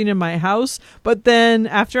cursing in my house. But then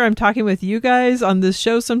after I'm talking with you guys on this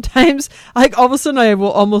show, sometimes like all of a sudden I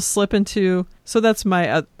will almost slip into, so that's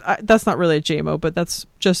my, that's not really a JMO, but that's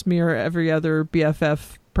Just Me or Every Other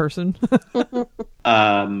BFF person.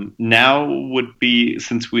 Now would be,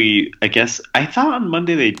 since I thought on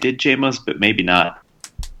Monday they did JMOs, but maybe not.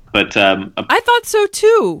 But I thought so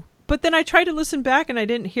too. But then I tried to listen back and I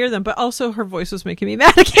didn't hear them. But also her voice was making me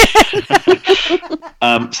mad again.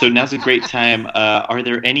 So now's a great time. Are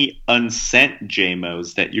there any unsent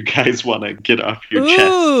JMOs that you guys want to get off your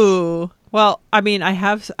chest? Ooh. Well, I mean,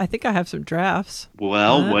 I think I have some drafts.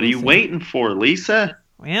 Well, what are you waiting for, Lisa?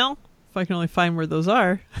 Well, if I can only find where those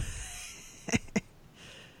are.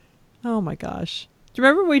 Oh my gosh. Do you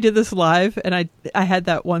remember when we did this live and I had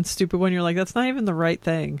that one stupid one? You're like, that's not even the right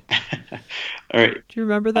thing. All right. Do you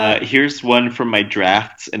remember that? Here's one from my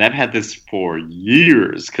drafts, and I've had this for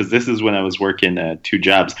years because this is when I was working 2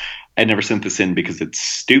 jobs. I never sent this in because it's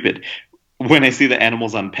stupid. When I see the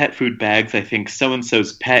animals on pet food bags, I think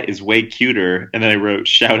so-and-so's pet is way cuter. And then I wrote,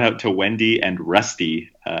 shout out to Wendy and Rusty,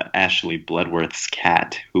 Ashley Bloodworth's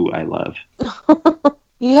cat, who I love.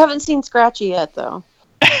 You haven't seen Scratchy yet, though.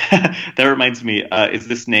 That reminds me, is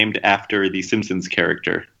this named after the Simpsons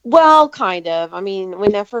character? Well, kind of. I mean,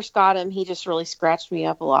 when I first got him, he just really scratched me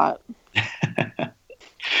up a lot.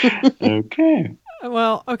 Okay.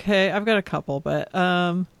 Well, okay, I've got a couple, but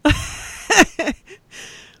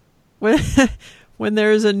when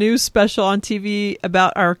there is a new special on TV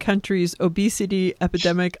about our country's obesity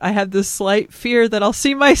epidemic, I have this slight fear that I'll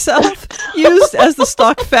see myself used as the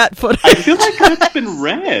stock fat footer. I feel like that's been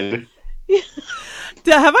read.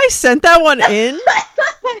 Have I sent that one in?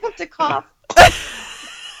 I have to cough.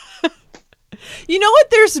 You know what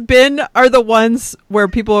there's been are the ones where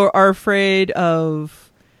people are afraid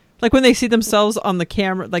of, like when they see themselves on the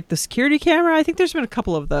camera, like the security camera. I think there's been a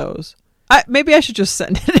couple of those. Maybe I should just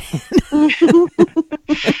send it in.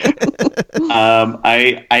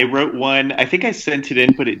 I wrote one. I think I sent it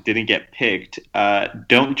in, but it didn't get picked.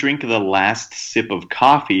 Don't drink the last sip of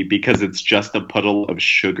coffee because it's just a puddle of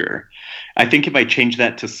sugar. I think if I change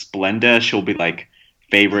that to Splenda, she'll be like,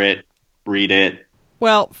 favorite, read it.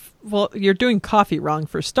 Well, you're doing coffee wrong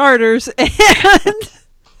for starters, and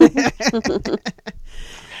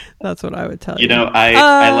that's what I would tell you. You know,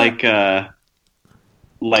 I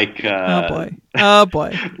oh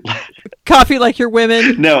boy, coffee like your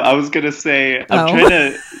women. No, I was gonna say I'm trying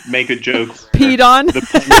to make a joke. Peed on. The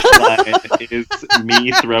punchline is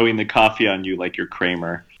me throwing the coffee on you like you're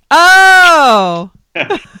Kramer. Oh,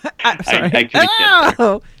 sorry. I couldn't get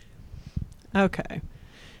there. Okay.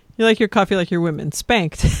 You like your coffee like your women.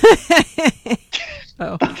 Spanked.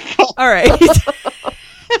 Oh. All right.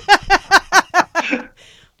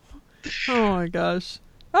 Oh my gosh.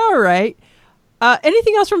 All right.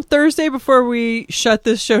 Anything else from Thursday before we shut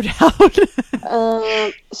this show down?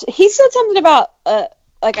 He said something about,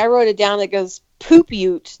 like I wrote it down that goes poop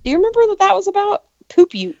ute. Do you remember what that was about?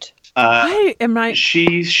 Poop ute.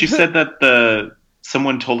 She said that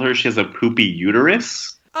someone told her she has a poopy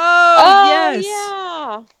uterus. Oh, yes.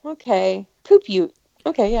 Yeah. Okay. Poop ute.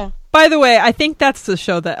 Okay, yeah. By the way, I think that's the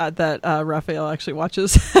show that Raphael actually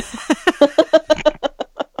watches.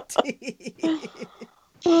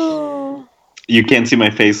 You can't see my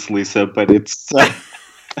face, Lisa, but it's...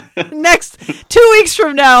 Next 2 weeks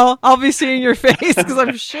from now, I'll be seeing your face because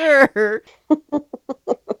I'm sure.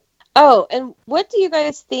 Oh, and what do you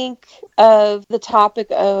guys think of the topic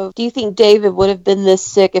of, do you think David would have been this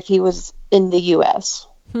sick if he was in the U.S.?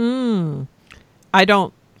 I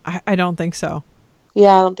don't think so.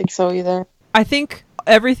 Yeah, I don't think so either. I think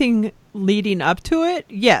everything leading up to it,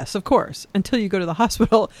 yes, of course, until you go to the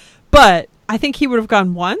hospital. But I think he would have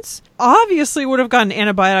gone once, obviously would have gotten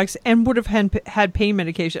antibiotics, and would have had pain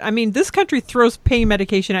medication. I mean, this country throws pain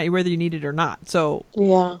medication at you whether you need it or not. So,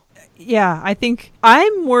 yeah, I think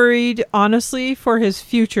I'm worried, honestly, for his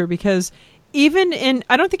future because even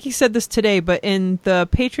I don't think he said this today, but in the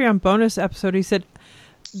Patreon bonus episode, he said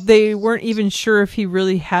they weren't even sure if he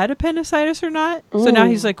really had appendicitis or not. So now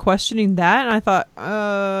he's like questioning that. And I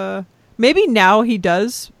thought, maybe now he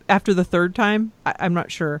does after the third time. I'm not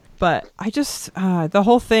sure. But I just, the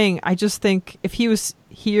whole thing, I just think if he was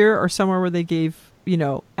here or somewhere where they gave,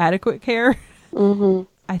 adequate care,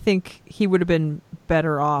 I think he would have been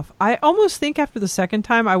better off. I almost think after the second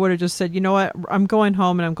time, I would have just said, you know what, I'm going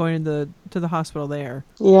home and I'm going to the hospital there.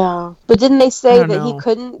 Yeah. But didn't they say that he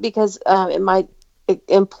couldn't because it might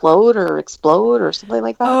implode or explode or something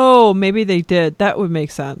like that? Oh, maybe they did. That would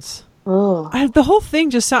make sense. Oh. The whole thing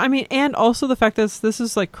just and also the fact that this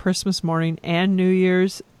is like Christmas morning and New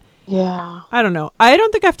Year's. Yeah. I don't know. I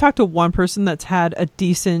don't think I've talked to one person that's had a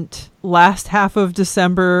decent last half of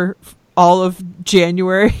December, all of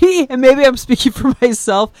January. And maybe I'm speaking for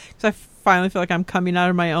myself because I finally feel like I'm coming out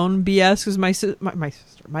of my own BS because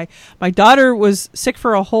my daughter was sick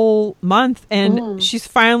for a whole month and she's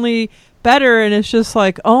finally better, and it's just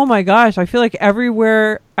like, oh my gosh, I feel like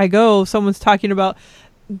everywhere I go someone's talking about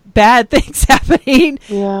bad things happening.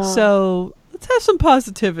 So let's have some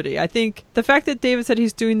positivity. I think the fact that David said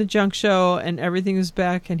he's doing the junk show and everything is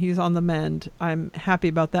back and he's on the mend, I'm happy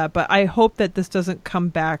about that, but I hope that this doesn't come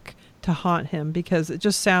back to haunt him because it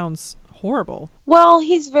just sounds horrible. Well,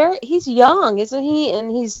 he's young, isn't he?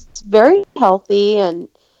 And he's very healthy, and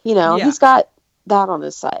he's got that on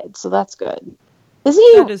his side, so that's good.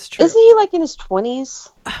 That is true. Isn't he like in his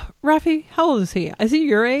 20s? Rafi, how old is he? Is he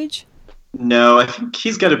your age? No, I think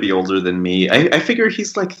he's got to be older than me. I figure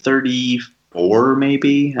he's like 34,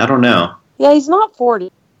 maybe. I don't know. Yeah, he's not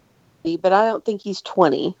 40, but I don't think he's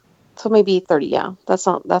 20. So maybe 30, yeah. That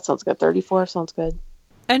sounds good. 34 sounds good.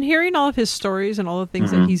 And hearing all of his stories and all the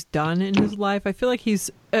things that he's done in his life, I feel like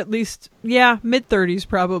he's at least, mid-30s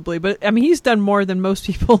probably. But, I mean, he's done more than most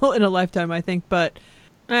people in a lifetime, I think. But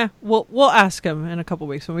we'll ask him in a couple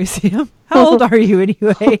weeks when we see him. How old are you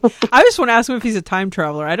anyway? I just want to ask him if he's a time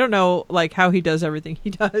traveler. I don't know how he does everything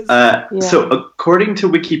he does. So according to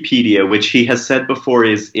Wikipedia, which he has said before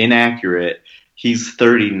is inaccurate, he's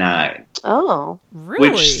 39. Oh,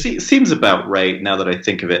 really? Which seems about right now that I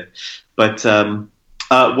think of it. But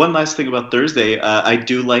one last thing about Thursday, I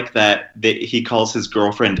do like that he calls his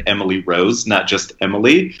girlfriend Emily Rose, not just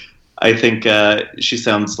Emily. I think she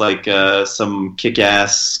sounds like some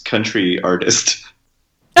kick-ass country artist.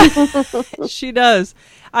 She does.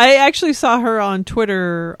 I actually saw her on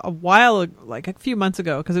Twitter a while, like a few months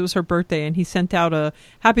ago, because it was her birthday, and he sent out a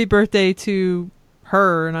happy birthday to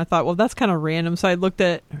her, and I thought, well, that's kind of random. So I looked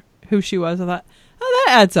at who she was. I thought, oh,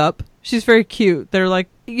 that adds up. She's very cute. They're like,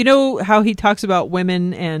 you know how he talks about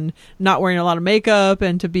women and not wearing a lot of makeup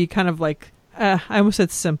and to be kind of like, I almost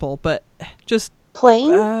said simple, but just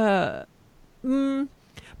Plain?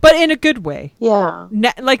 but in a good way. Yeah.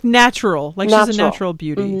 Like natural. Like she's a Natural. natural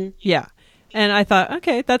beauty. Mm-hmm. Yeah. And I thought,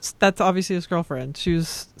 okay, that's obviously his girlfriend.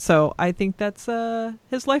 So I think that's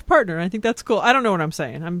his life partner. I think that's cool. I don't know what I'm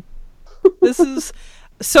saying. This is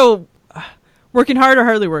so working hard or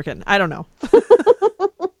hardly working. I don't know.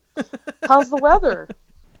 How's the weather?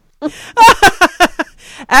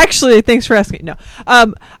 Actually, thanks for asking. No.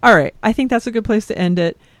 All right. I think that's a good place to end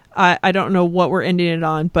it. I don't know what we're ending it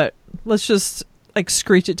on, but let's just like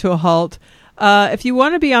screech it to a halt. If you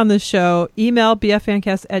want to be on this show, email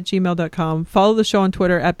bffancast@gmail.com. Follow the show on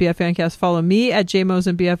Twitter @bffancast. Follow me at jmos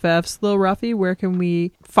and bffs. Lil Ruffy, where can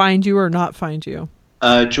we find you or not find you?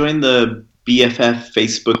 Join the BFF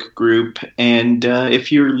Facebook group, and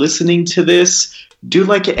if you're listening to this, do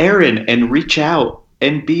like Aaron and reach out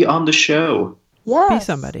and be on the show. Yes. Be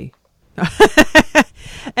somebody.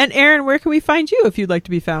 And Aaron, where can we find you if you'd like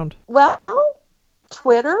to be found? Well,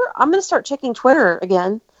 Twitter. I'm going to start checking Twitter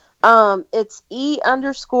again. It's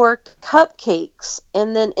E_cupcakes,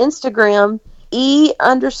 and then Instagram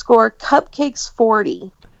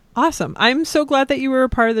E_cupcakes40. Awesome. I'm so glad that you were a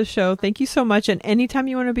part of the show. Thank you so much. And anytime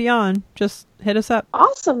you want to be on, just hit us up.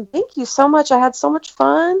 Awesome. Thank you so much. I had so much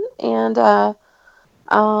fun, and I'm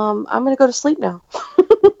going to go to sleep now.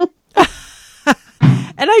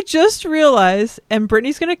 And I just realized, and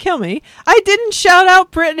Brittany's going to kill me, I didn't shout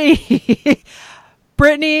out Brittany.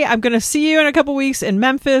 Brittany, I'm going to see you in a couple weeks in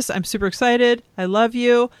Memphis. I'm super excited. I love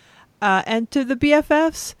you. And to the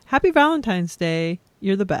BFFs, happy Valentine's Day.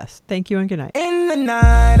 You're the best. Thank you and good night. In the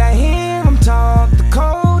night, I hear him talk, the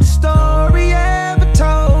coldest story ever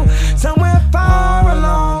told. Somewhere far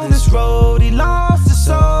along this road, he lost his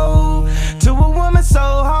soul to a woman so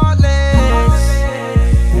heartless.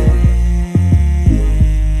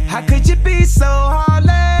 How could you be so heartless?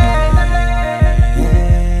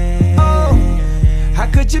 Oh, how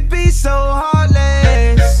could you be so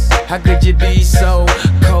heartless? How could you be so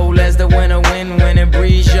cold as the winter wind when it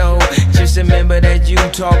breeze, yo? Just remember that you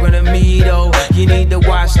talking to me, though. You need to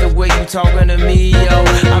watch the way you talking to me, yo.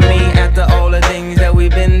 I mean, after all the things that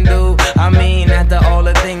we've been through, I mean, after all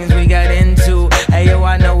the things we got into. Hey, yo,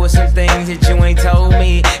 I know what some things that you ain't told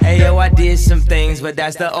me. Hey, yo, I did some things, but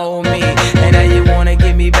that's the old me. And now you wanna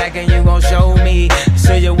get me back and you gon' show me.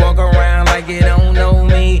 So you walk around like you don't know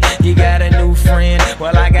me. You got a new friend,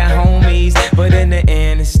 well, I got homies. But in the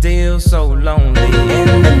end, it's still so lonely.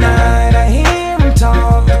 In the night, I hear him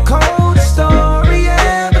talk, the coldest story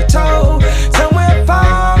ever told. Somewhere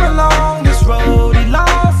far along this road, he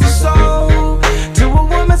lost his soul to a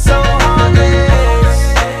woman so heartless.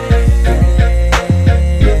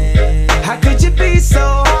 How could you be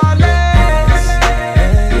so heartless?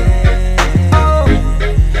 Oh,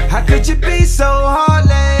 how could you be so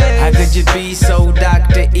heartless? How could you be so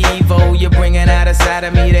Dr. Evil? You're bringing out a side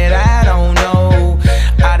of me that I don't know.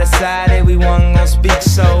 I decided we weren't gonna speak,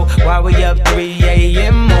 so why we up 3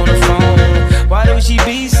 a.m. on the phone? Why do she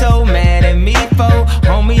be so mad at me for?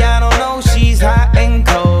 Homie, I don't know, she's hot and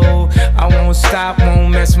cold. I won't stop,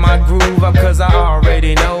 won't mess my groove up, cause I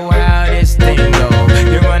already know how this thing go.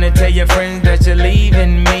 You run and tell your friends that you're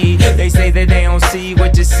leaving me. They say that they don't see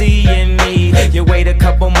what you see in me. You wait a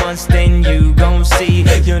couple months, then you gon' see.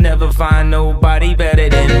 You'll never find nobody better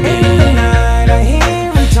than me. In the night, I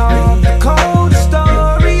hear him talk, the coldest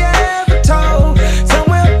story ever told.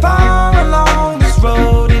 Somewhere far along this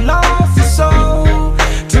road, he lost his soul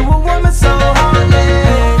to a woman so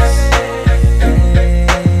heartless.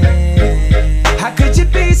 How could you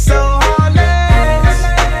be so heartless?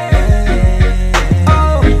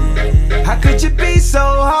 Oh, how could you be so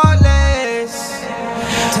heartless?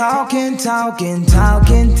 Talking, talking,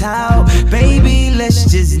 talking, talk. Baby, let's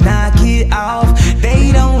just knock it off.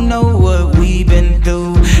 They don't know what we've been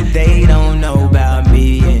through. They don't know about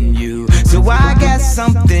me and you. So I got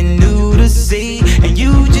something new to see. And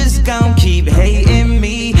you just gon' keep hating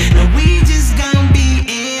me. And we just gon' be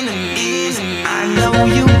enemies. I know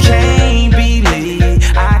you can't believe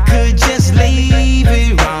I could just leave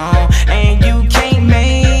it wrong. And you can't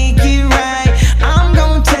make it right. I'm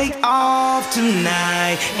gon' take off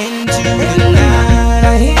tonight into the night.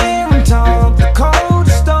 I hear him talk, the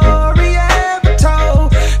coldest story ever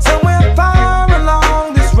told. Somewhere far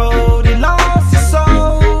along this road, he lost his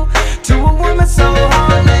soul to a woman so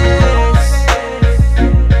heartless.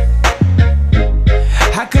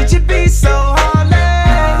 How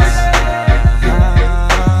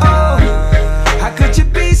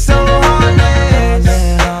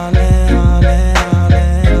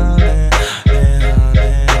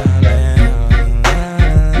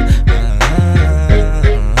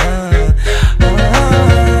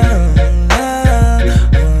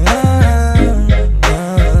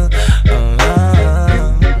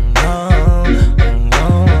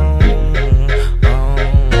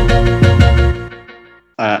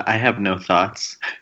I have no thoughts.